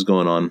something else is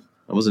going on.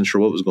 I wasn't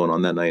sure what was going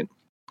on that night.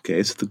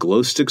 Okay, so the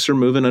glow sticks are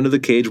moving under the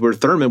cage. We're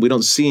Thurman. We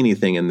don't see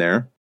anything in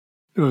there.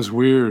 It was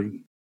weird.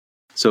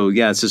 So,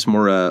 yeah, it's just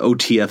more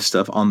OTF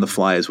stuff. On the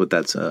fly is what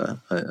that's an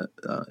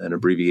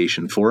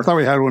abbreviation for. I thought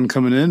we had one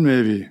coming in,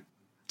 maybe.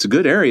 It's a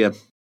good area.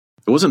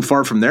 It wasn't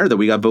far from there that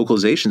we got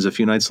vocalizations a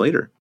few nights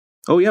later.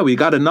 Oh, yeah, we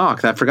got a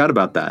knock. I forgot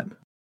about that.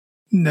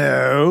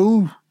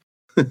 No.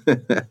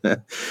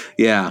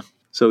 Yeah.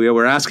 So, yeah,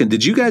 we're asking,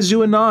 did you guys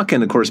do a knock?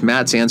 And, of course,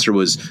 Matt's answer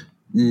was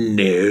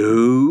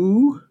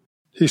no.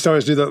 He used to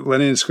always do that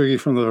Lenny and Squiggy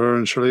from the Laverne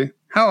and Shirley.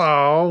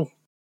 Hello.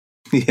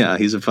 Yeah,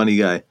 he's a funny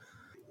guy.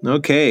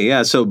 Okay,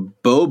 yeah, so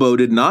Bobo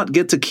did not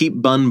get to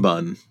keep Bun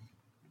Bun,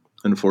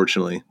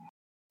 unfortunately.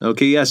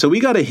 Okay, yeah, so we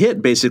got a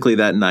hit basically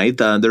that night.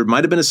 There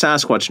might have been a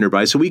Sasquatch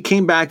nearby, so we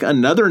came back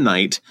another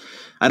night.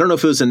 I don't know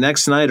if it was the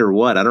next night or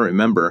what. I don't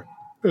remember.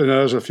 It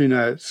was a few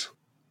nights.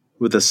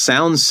 With a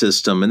sound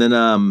system. And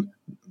then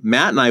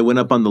Matt and I went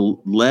up on the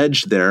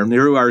ledge there.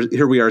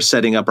 Here we are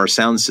setting up our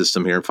sound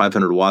system here,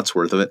 500 watts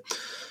worth of it.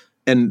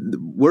 And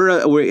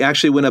we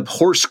actually went up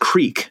Horse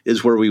Creek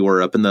is where we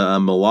were, up in the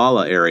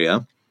Malala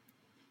area.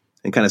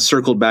 And kind of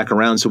circled back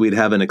around so we'd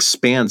have an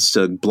expanse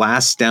to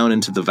blast down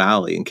into the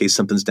valley in case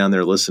something's down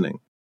there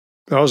listening.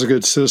 That was a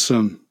good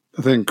system.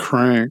 The thing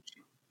cranked.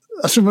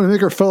 That's when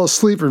Maker fell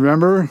asleep,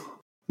 remember?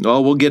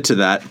 Oh, we'll get to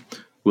that.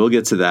 We'll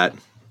get to that.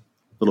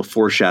 Little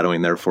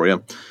foreshadowing there for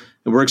you.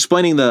 And we're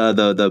explaining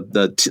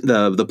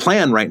the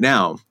plan right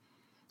now.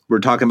 We're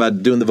talking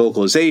about doing the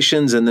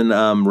vocalizations, and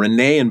then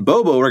Renee and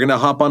Bobo are going to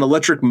hop on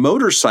electric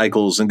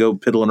motorcycles and go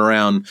piddling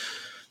around.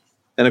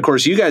 And, of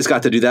course, you guys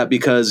got to do that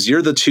because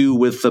you're the two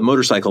with the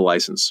motorcycle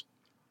license.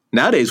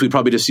 Nowadays, we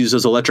probably just use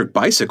those electric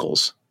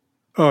bicycles.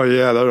 Oh,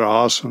 yeah, they're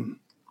awesome.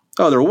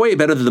 Oh, they're way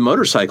better than the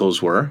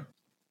motorcycles were.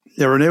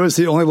 Yeah, Renee was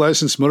the only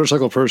licensed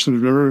motorcycle person.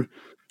 Remember,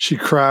 she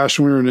crashed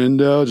when we were in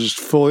Indo, just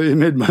fully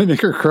made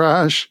Moneymaker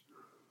crash.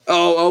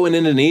 Oh, in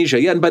Indonesia.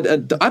 Yeah, but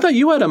I thought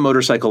you had a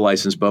motorcycle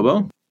license,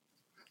 Bobo.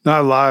 No, I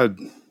lied.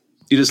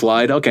 You just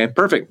lied? Okay,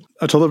 perfect.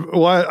 I told her,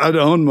 I'd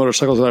owned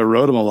motorcycles and I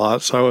rode them a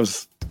lot, so I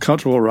was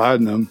comfortable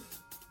riding them.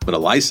 But a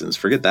license,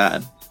 forget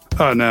that.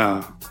 Oh,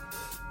 no.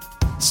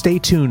 Stay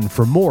tuned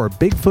for more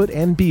Bigfoot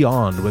and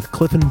Beyond with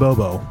Cliff and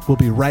Bobo. We'll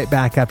be right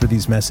back after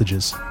these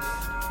messages.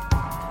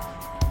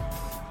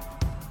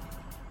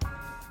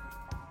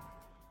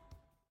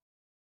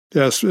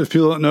 Yes, if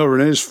people don't know,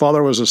 Renee's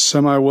father was a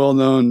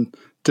semi-well-known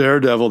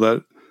daredevil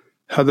that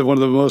had one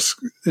of the most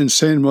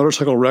insane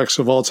motorcycle wrecks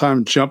of all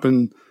time,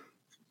 jumping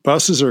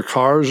buses or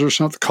cars or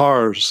something.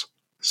 Cars.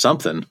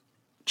 Something.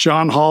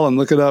 John Holland,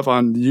 look it up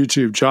on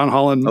YouTube. John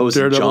Holland. Oh, is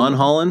it John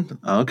Holland?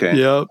 Oh, okay.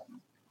 Yep.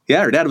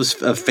 Yeah, her dad was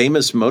a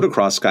famous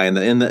motocross guy in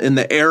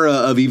the era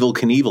of Evel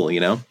Knievel, you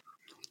know?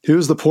 He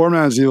was the poor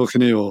man's Evel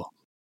Knievel.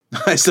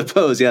 I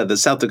suppose, yeah, the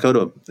South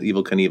Dakota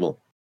Evel Knievel.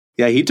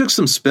 Yeah, he took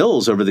some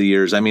spills over the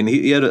years. I mean,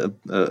 he had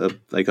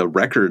a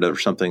record or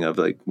something of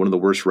like one of the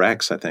worst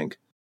wrecks, I think.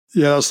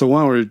 Yeah, that's the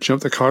one where he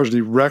jumped the cars and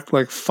he wrecked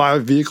like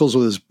 5 vehicles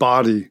with his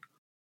body.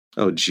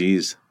 Oh,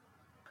 geez.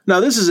 Now,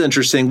 this is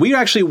interesting. We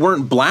actually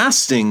weren't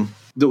blasting.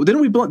 Didn't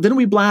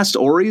we blast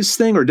Ori's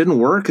thing, or didn't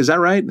work? Is that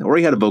right?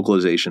 Ori had a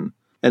vocalization.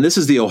 And this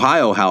is the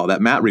Ohio howl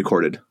that Matt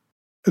recorded.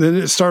 And then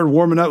it started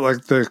warming up,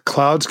 like the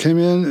clouds came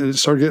in and it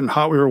started getting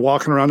hot. We were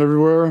walking around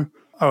everywhere.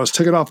 I was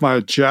taking off my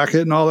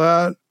jacket and all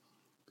that.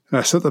 And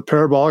I set the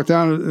parabolic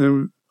down.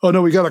 And oh,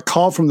 no, we got a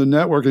call from the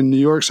network in New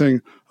York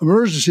saying,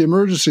 emergency,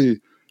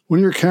 emergency. One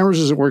of your cameras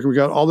isn't working. We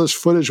got all this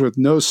footage with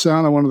no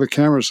sound on one of the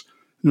cameras.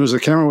 And it was a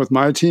camera with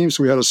my team,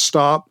 so we had to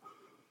stop,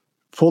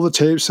 pull the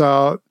tapes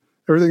out.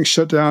 Everything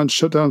shut down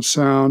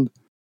sound.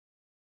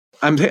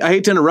 I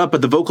hate to interrupt,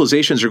 but the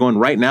vocalizations are going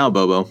right now,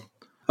 Bobo.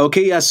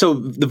 Okay, yeah, so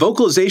the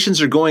vocalizations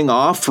are going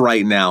off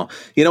right now.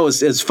 You know,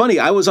 it's funny.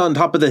 I was on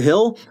top of the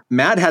hill.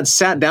 Matt had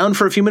sat down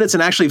for a few minutes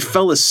and actually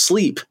fell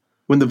asleep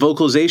when the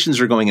vocalizations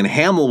are going, and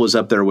Hamill was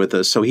up there with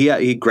us. So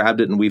he grabbed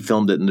it and we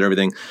filmed it and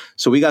everything.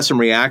 So we got some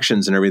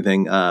reactions and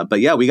everything. But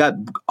yeah, we got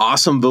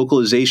awesome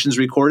vocalizations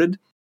recorded.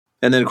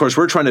 And then, of course,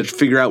 we're trying to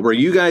figure out where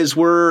you guys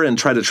were and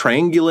try to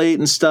triangulate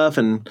and stuff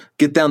and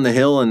get down the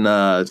hill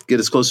and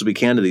get as close as we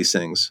can to these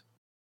things.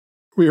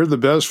 We heard the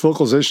best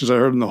vocalizations I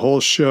heard in the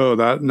whole show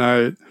that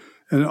night,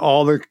 and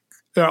all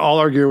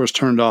our gear was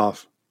turned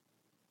off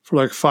for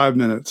like 5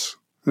 minutes,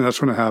 and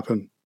that's when it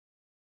happened.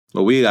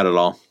 Well, we got it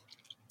all.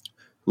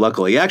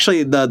 Luckily,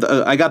 actually,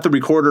 I got the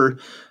recorder.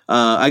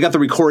 I got the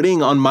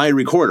recording on my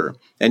recorder,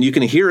 and you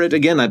can hear it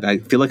again. I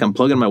feel like I'm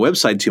plugging my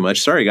website too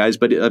much. Sorry, guys,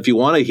 but if you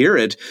want to hear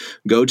it,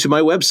 go to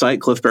my website,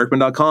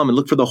 cliffbarackman.com, and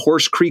look for the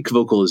Horse Creek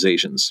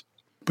vocalizations.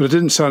 But it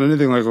didn't sound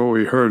anything like what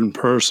we heard in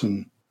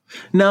person.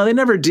 No, they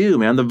never do,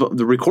 man.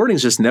 The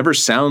recordings just never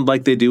sound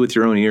like they do with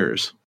your own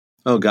ears.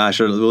 Oh gosh,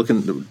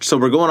 so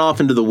we're going off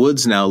into the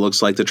woods now. It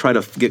looks like, to try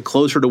to get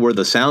closer to where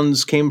the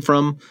sounds came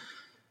from.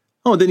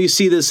 Oh, then you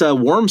see this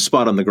warm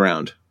spot on the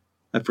ground.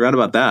 I forgot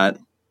about that.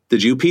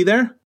 Did you pee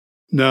there?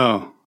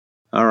 No.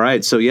 All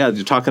right. So, yeah,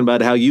 you're talking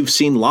about how you've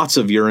seen lots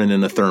of urine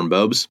in a therm,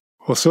 Bobes.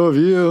 Well, so have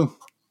you.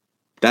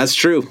 That's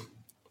true.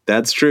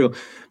 That's true.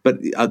 But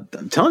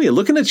I'm telling you,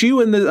 looking at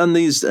you on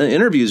these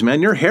interviews,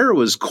 man, your hair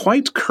was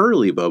quite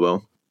curly,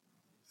 Bobo.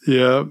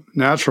 Yeah,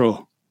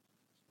 natural.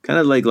 Kind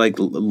of like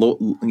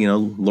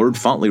Lord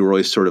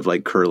Fauntleroy sort of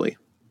like curly.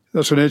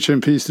 That's when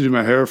HMP used to do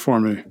my hair for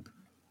me.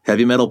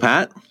 Heavy Metal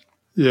Pat?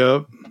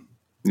 Yep.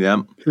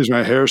 Yeah. Here's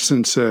my hair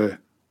sensei.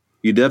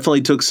 You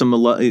definitely took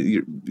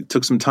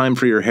some time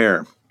for your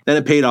hair. And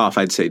it paid off,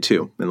 I'd say,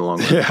 too, in the long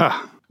run.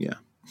 Yeah. Yeah.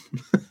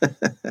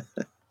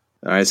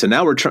 All right. So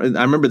now I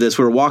remember this.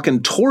 We were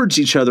walking towards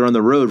each other on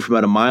the road for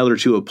about a mile or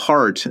two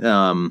apart,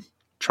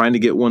 trying to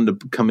get one to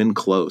come in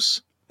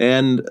close.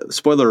 And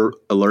spoiler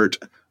alert,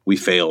 we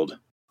failed.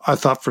 I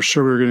thought for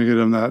sure we were going to get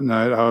him that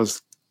night. I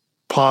was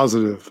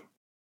positive.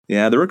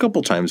 Yeah, there were a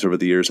couple times over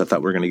the years I thought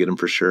we were going to get him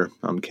for sure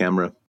on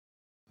camera.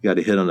 You got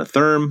to hit on a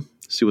therm,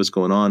 see what's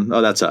going on.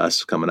 Oh, that's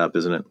us coming up,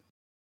 isn't it?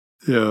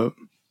 Yeah.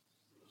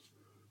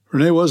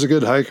 Renee was a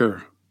good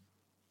hiker.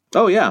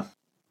 Oh, yeah.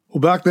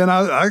 Well, back then,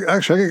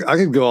 I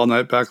could go all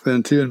night back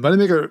then, too. And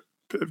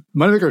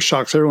Moneymaker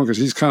shocks everyone because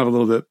he's kind of a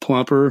little bit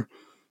plumper,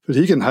 but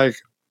he can hike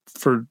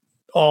for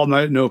all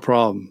night, no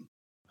problem.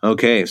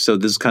 Okay, so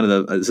this is kind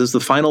of is this the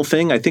final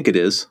thing? I think it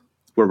is,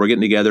 where we're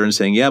getting together and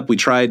saying, yep, we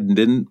tried and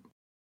didn't.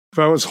 If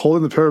I was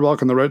holding the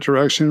parabolic in the right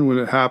direction when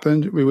it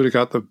happened, we would have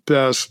got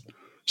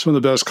some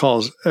of the best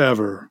calls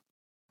ever.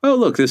 Oh,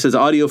 look, this is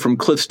audio from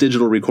Cliff's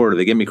digital recorder.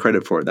 They gave me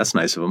credit for it. That's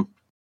nice of them.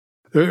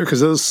 Because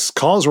those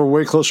calls were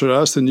way closer to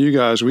us than you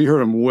guys. We heard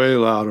them way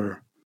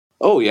louder.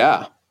 Oh,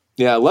 yeah.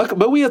 Yeah,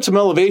 but we had some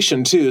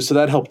elevation, too, so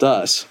that helped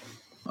us.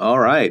 All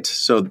right,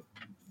 so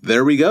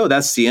there we go.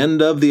 That's the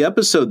end of the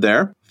episode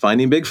there.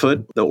 Finding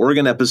Bigfoot, the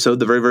Oregon episode,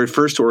 the very, very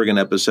first Oregon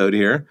episode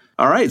here.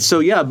 All right, so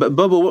yeah, but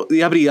Bubba, do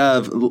you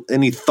have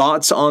any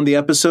thoughts on the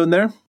episode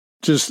there?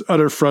 Just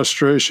utter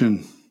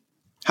frustration.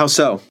 How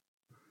so?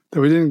 That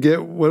we didn't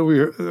get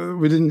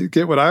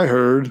what I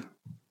heard.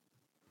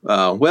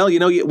 Well,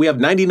 we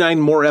have 99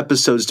 more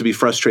episodes to be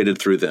frustrated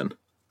through then.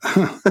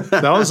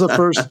 That was the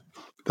first.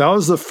 That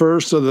was the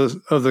first of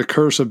the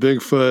Curse of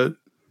Bigfoot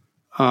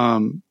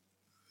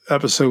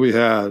episode we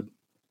had.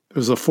 It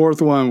was the fourth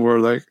one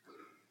where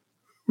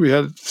we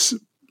had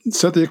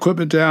set the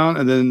equipment down,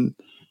 and then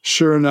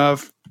sure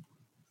enough,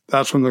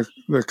 that's when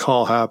the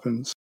call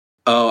happens.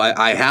 Oh,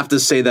 I have to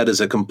say that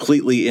is a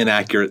completely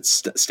inaccurate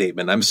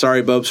statement. I'm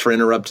sorry, Bobes,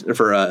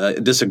 for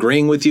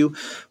disagreeing with you.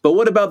 But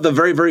what about the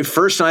very, very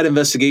first night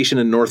investigation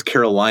in North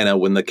Carolina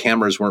when the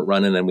cameras weren't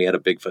running and we had a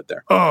Bigfoot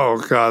there? Oh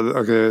God,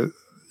 okay,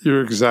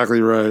 you're exactly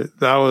right.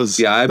 That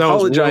was I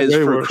apologize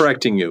for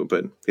correcting you,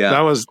 but yeah,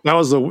 that was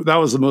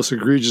the most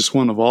egregious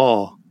one of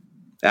all.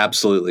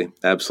 Absolutely.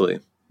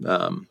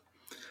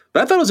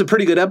 But I thought it was a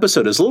pretty good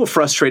episode. It was a little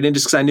frustrating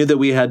just because I knew that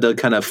we had to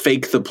kind of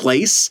fake the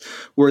place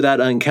where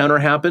that encounter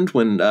happened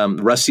when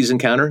Rusty's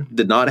encounter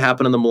did not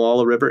happen on the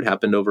Molalla River. It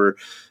happened over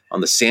on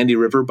the Sandy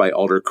River by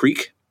Alder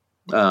Creek.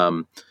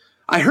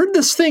 I heard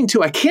this thing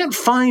too. I can't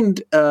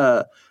find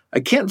the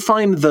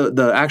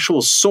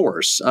actual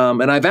source.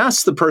 And I've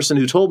asked the person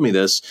who told me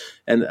this,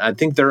 and I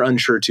think they're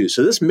unsure too.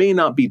 So this may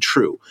not be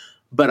true.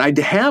 But I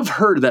have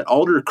heard that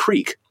Alder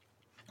Creek,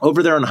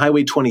 over there on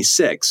Highway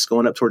 26,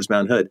 going up towards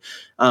Mount Hood,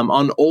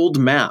 on old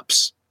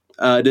maps,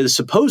 it is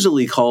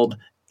supposedly called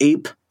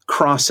Ape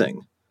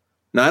Crossing.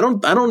 Now,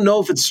 I don't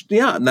know if it's,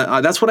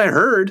 that's what I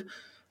heard,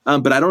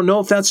 but I don't know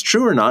if that's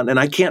true or not, and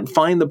I can't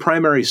find the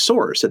primary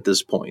source at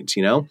this point,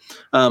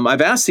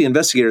 I've asked the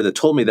investigator that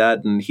told me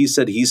that, and he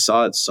said he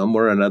saw it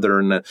somewhere or another,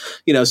 and,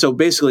 so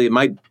basically it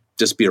might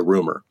just be a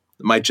rumor.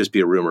 It might just be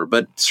a rumor,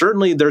 but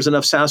certainly there's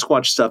enough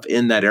Sasquatch stuff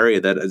in that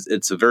area that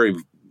it's a very,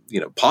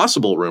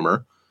 possible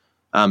rumor.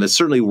 It's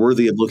certainly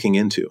worthy of looking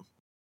into.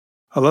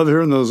 I love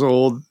hearing those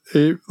old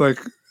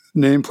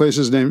name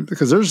places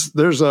because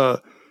there's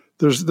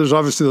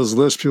obviously those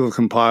lists people have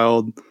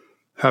compiled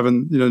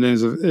having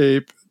names of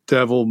ape,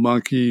 devil,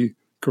 monkey,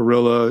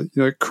 gorilla,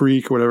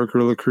 creek or whatever,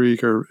 Gorilla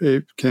Creek or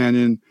Ape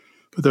Canyon.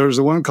 But there was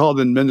the one called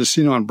in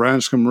Mendocino on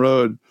Branscombe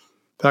Road.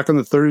 Back in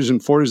the 30s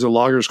and 40s, the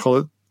loggers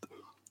called it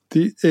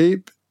the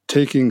ape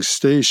taking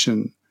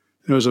station.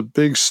 It was a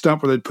big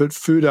stump where they'd put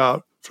food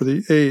out for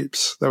the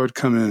apes that would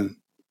come in.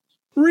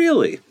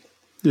 Really?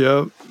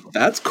 Yep.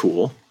 That's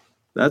cool.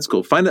 That's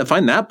cool. Find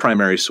that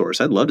primary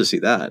source. I'd love to see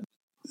that.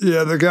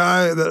 Yeah, the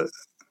guy that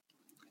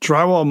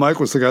Drywall Mike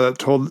was the guy that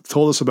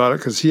told us about it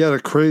because he had a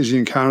crazy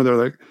encounter there.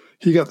 Like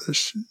he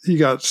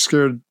got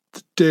scared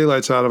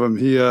daylights out of him.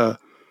 Him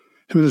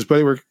and his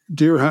buddy were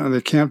deer hunting.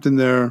 They camped in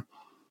there.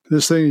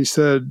 This thing, he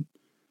said,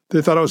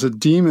 they thought it was a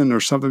demon or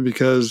something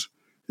because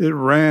it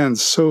ran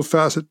so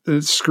fast.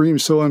 It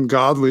screamed so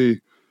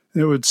ungodly.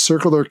 And it would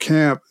circle their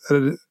camp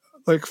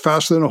like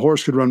faster than a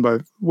horse could run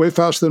way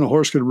faster than a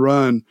horse could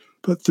run,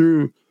 but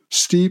through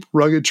steep,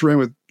 rugged terrain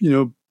with,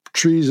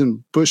 trees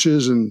and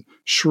bushes and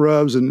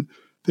shrubs. And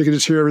they could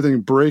just hear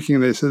everything breaking.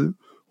 And they said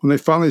when they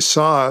finally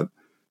saw it,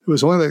 it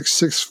was only like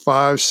 6'5",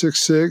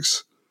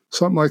 6'6",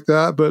 something like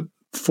that, but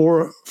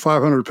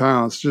 400-500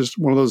 pounds, just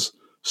one of those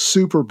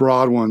super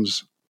broad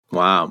ones.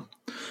 Wow.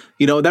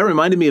 That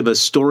reminded me of a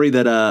story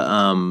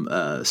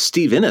that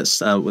Steve Innes,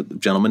 the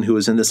gentleman who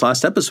was in this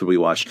last episode we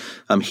watched,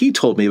 he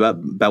told me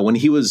about when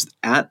he was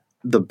at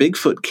the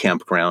Bigfoot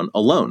campground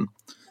alone,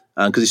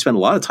 because he spent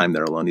a lot of time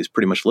there alone. He's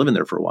pretty much living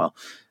there for a while.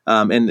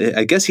 And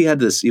I guess he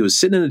was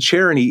sitting in a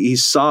chair and he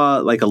saw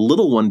like a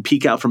little one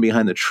peek out from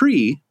behind the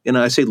tree. And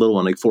I say little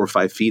one, like 4 or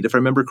 5 feet, if I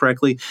remember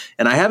correctly.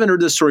 And I haven't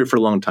heard this story for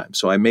a long time,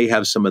 so I may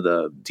have some of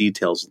the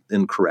details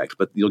incorrect,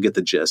 but you'll get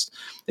the gist.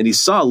 And he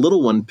saw a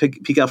little one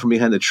peek out from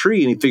behind the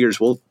tree and he figures,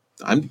 well,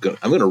 I'm going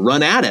to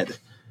run at it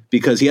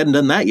because he hadn't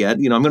done that yet.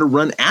 I'm going to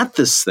run at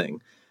this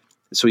thing.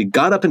 So he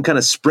got up and kind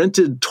of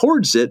sprinted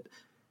towards it.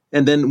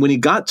 And then when he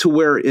got to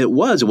where it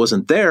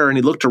wasn't there. And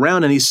he looked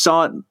around and he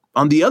saw it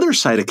on the other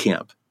side of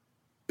camp,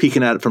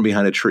 peeking at it from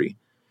behind a tree.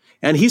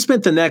 And he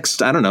spent the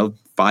next,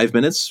 5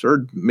 minutes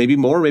or maybe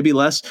more, maybe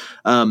less,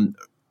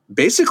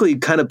 basically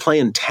kind of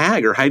playing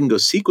tag or hide and go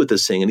seek with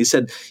this thing. And he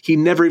said he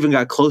never even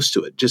got close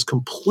to it, just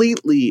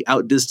completely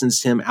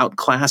outdistanced him,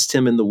 outclassed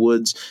him in the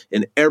woods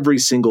in every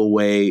single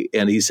way.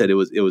 And he said it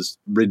was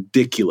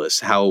ridiculous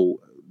how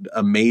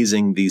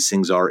amazing these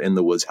things are in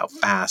the woods, how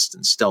fast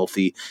and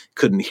stealthy.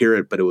 Couldn't hear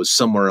it, but it was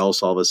somewhere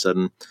else all of a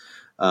sudden.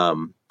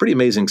 Pretty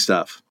amazing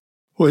stuff.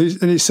 Well,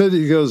 he said,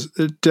 he goes,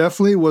 it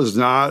definitely was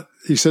not,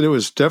 he said it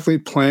was definitely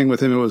playing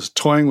with him. It was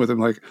toying with him.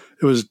 Like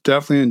it was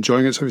definitely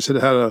enjoying it. So he said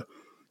it had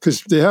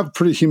because they have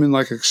pretty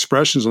human-like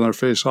expressions on their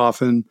face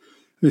often. And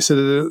he said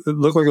it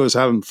looked like it was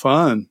having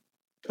fun.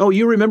 Oh,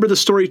 you remember the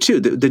story too.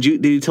 Did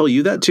he tell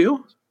you that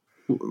too?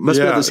 Must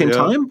have been at the same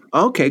time?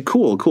 Okay,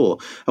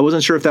 cool. I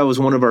wasn't sure if that was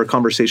one of our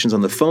conversations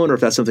on the phone or if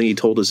that's something he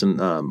told us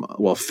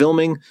while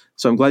filming.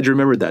 So I'm glad you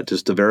remembered that,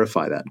 just to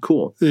verify that.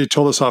 Cool. He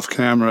told us off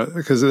camera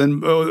because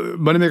then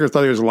Moneymaker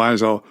thought he was lying.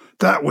 So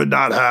that would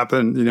not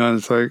happen. And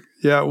it's like,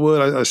 yeah, it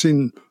would. I've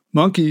seen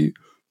Monkey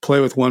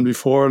play with one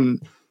before,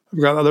 and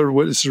I've got other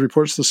witnesses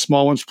reports the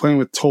small ones playing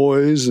with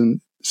toys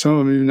and some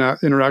of them even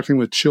interacting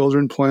with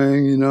children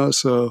playing,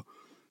 so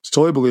it's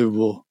totally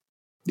believable.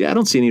 Yeah, I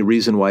don't see any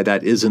reason why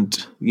that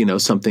isn't,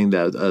 something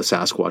that a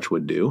Sasquatch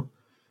would do.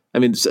 I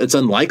mean, it's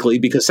unlikely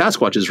because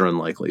Sasquatches are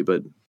unlikely,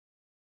 but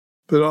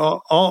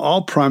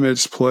all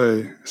primates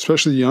play,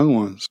 especially young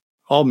ones.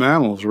 All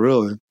mammals,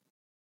 really.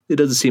 It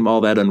doesn't seem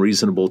all that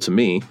unreasonable to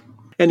me.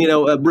 And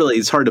really,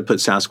 it's hard to put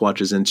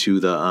Sasquatches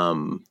into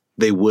the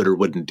they would or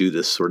wouldn't do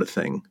this sort of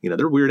thing.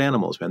 They're weird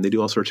animals, man. They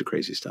do all sorts of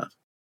crazy stuff.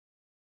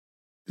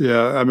 Yeah,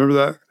 I remember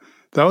that.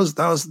 That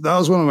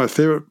was one of my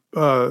favorite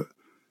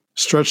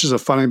stretches of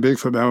finding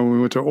Bigfoot, man, when we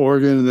went to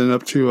Oregon and then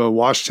up to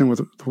Washington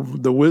with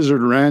the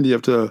wizard Randy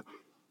up to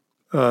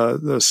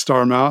the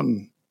Star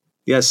Mountain.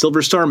 Yeah,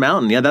 Silver Star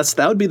Mountain. Yeah,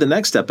 that would be the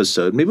next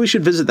episode. Maybe we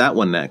should visit that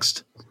one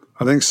next.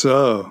 I think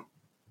so.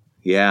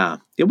 Yeah.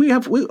 I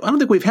don't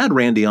think we've had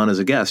Randy on as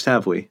a guest,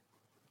 have we?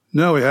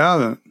 No, we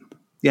haven't.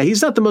 Yeah,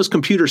 he's not the most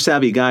computer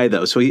savvy guy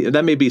though, so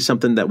that may be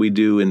something that we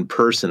do in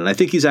person. And I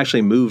think he's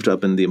actually moved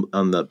up on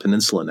the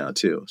peninsula now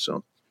too.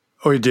 So.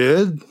 Oh, he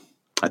did?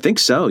 I think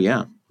so.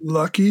 Yeah.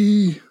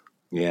 Lucky.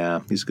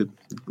 Yeah, he's a good,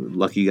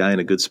 lucky guy in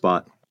a good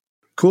spot.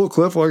 Cool,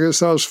 Cliff. Well, I guess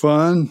that was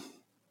fun.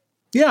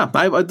 Yeah,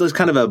 it was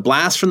kind of a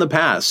blast from the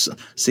past.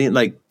 Seeing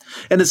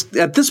and it's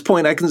at this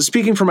point,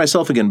 speaking for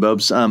myself again,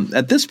 Bobs.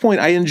 At this point,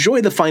 I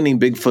enjoy the Finding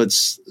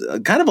Bigfoots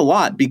kind of a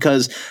lot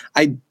because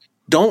I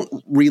don't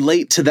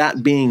relate to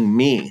that being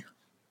me.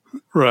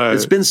 Right.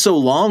 It's been so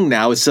long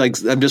now. It's like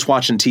I'm just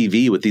watching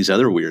TV with these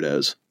other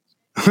weirdos.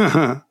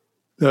 Oh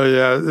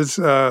yeah, it's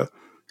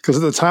because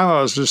at the time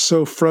I was just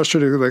so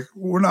frustrated. Like,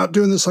 we're not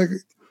doing this. Like,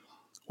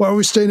 why are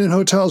we staying in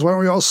hotels? Why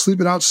aren't we all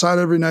sleeping outside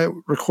every night,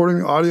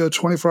 recording audio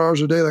 24 hours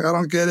a day? Like, I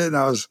don't get it. And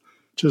I was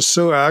just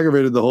so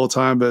aggravated the whole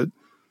time. But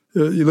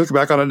you look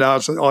back on it now,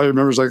 it's like, all you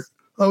remember is like,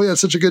 oh, we had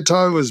such a good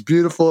time. It was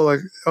beautiful.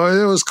 Like, oh,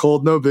 it was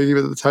cold. No biggie.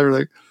 But at the time, you're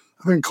like,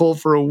 I've been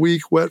cold for a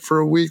week, wet for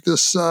a week.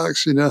 This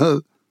sucks,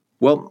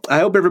 Well, I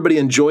hope everybody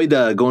enjoyed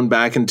going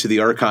back into the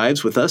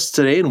archives with us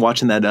today and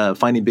watching that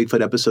Finding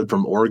Bigfoot episode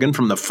from Oregon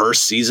from the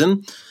first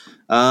season.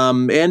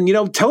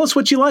 And, tell us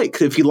what you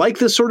like. If you like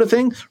this sort of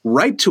thing,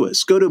 write to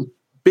us. Go to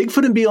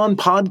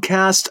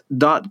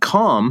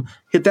BigfootandBeyondPodcast.com,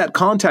 hit that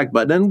contact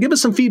button, and give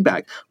us some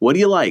feedback. What do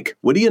you like?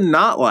 What do you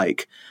not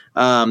like?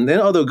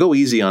 Although go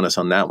easy on us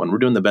on that one. We're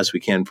doing the best we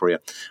can for you.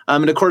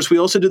 And of course, we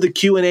also do the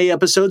Q&A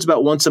episodes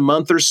about once a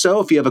month or so.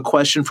 If you have a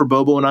question for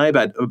Bobo and I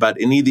about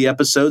any of the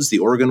episodes, the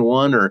Oregon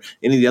one or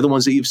any of the other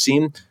ones that you've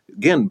seen,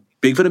 again,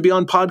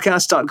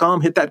 BigfootandBeyondPodcast.com,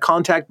 hit that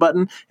contact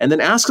button, and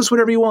then ask us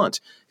whatever you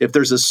want. If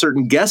there's a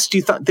certain guest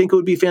you think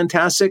would be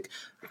fantastic,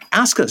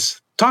 ask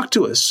us. Talk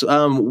to us.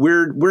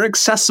 We're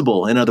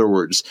accessible, in other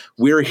words.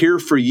 We're here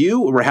for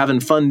you. We're having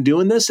fun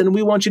doing this, and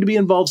we want you to be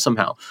involved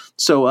somehow.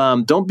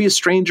 So don't be a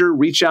stranger.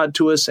 Reach out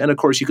to us. And, of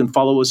course, you can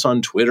follow us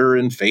on Twitter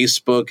and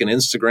Facebook and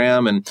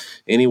Instagram and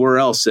anywhere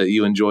else that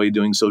you enjoy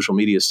doing social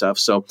media stuff.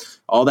 So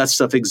all that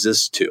stuff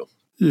exists, too.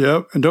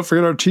 Yep. And don't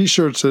forget our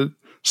T-shirts at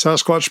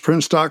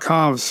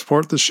SasquatchPrince.com.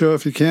 Support the show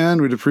if you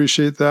can. We'd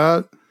appreciate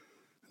that.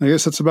 I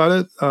guess that's about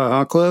it.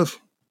 Huh, Cliff?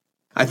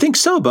 I think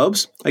so,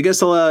 Bubs. I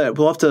guess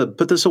we'll have to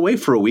put this away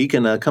for a week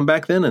and come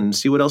back then and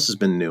see what else has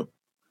been new.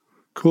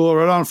 Cool.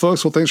 Right on,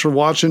 folks. Well, thanks for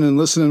watching and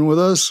listening with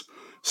us.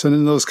 Send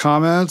in those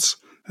comments.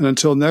 And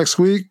until next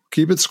week,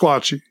 keep it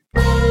squatchy.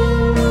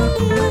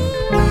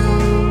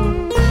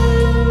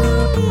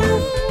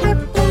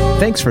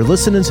 Thanks for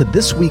listening to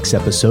this week's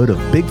episode of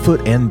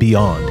Bigfoot and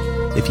Beyond.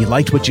 If you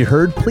liked what you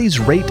heard, please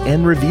rate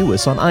and review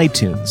us on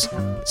iTunes.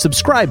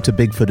 Subscribe to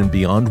Bigfoot and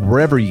Beyond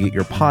wherever you get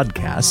your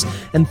podcasts,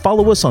 and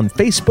follow us on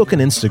Facebook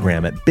and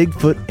Instagram at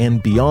Bigfoot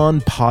and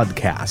Beyond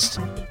Podcast.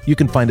 You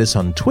can find us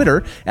on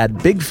Twitter at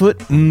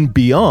Bigfoot and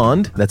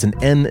Beyond, that's an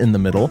N in the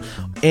middle,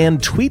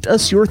 and tweet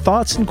us your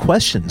thoughts and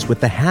questions with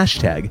the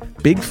hashtag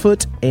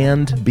Bigfoot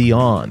and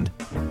Beyond.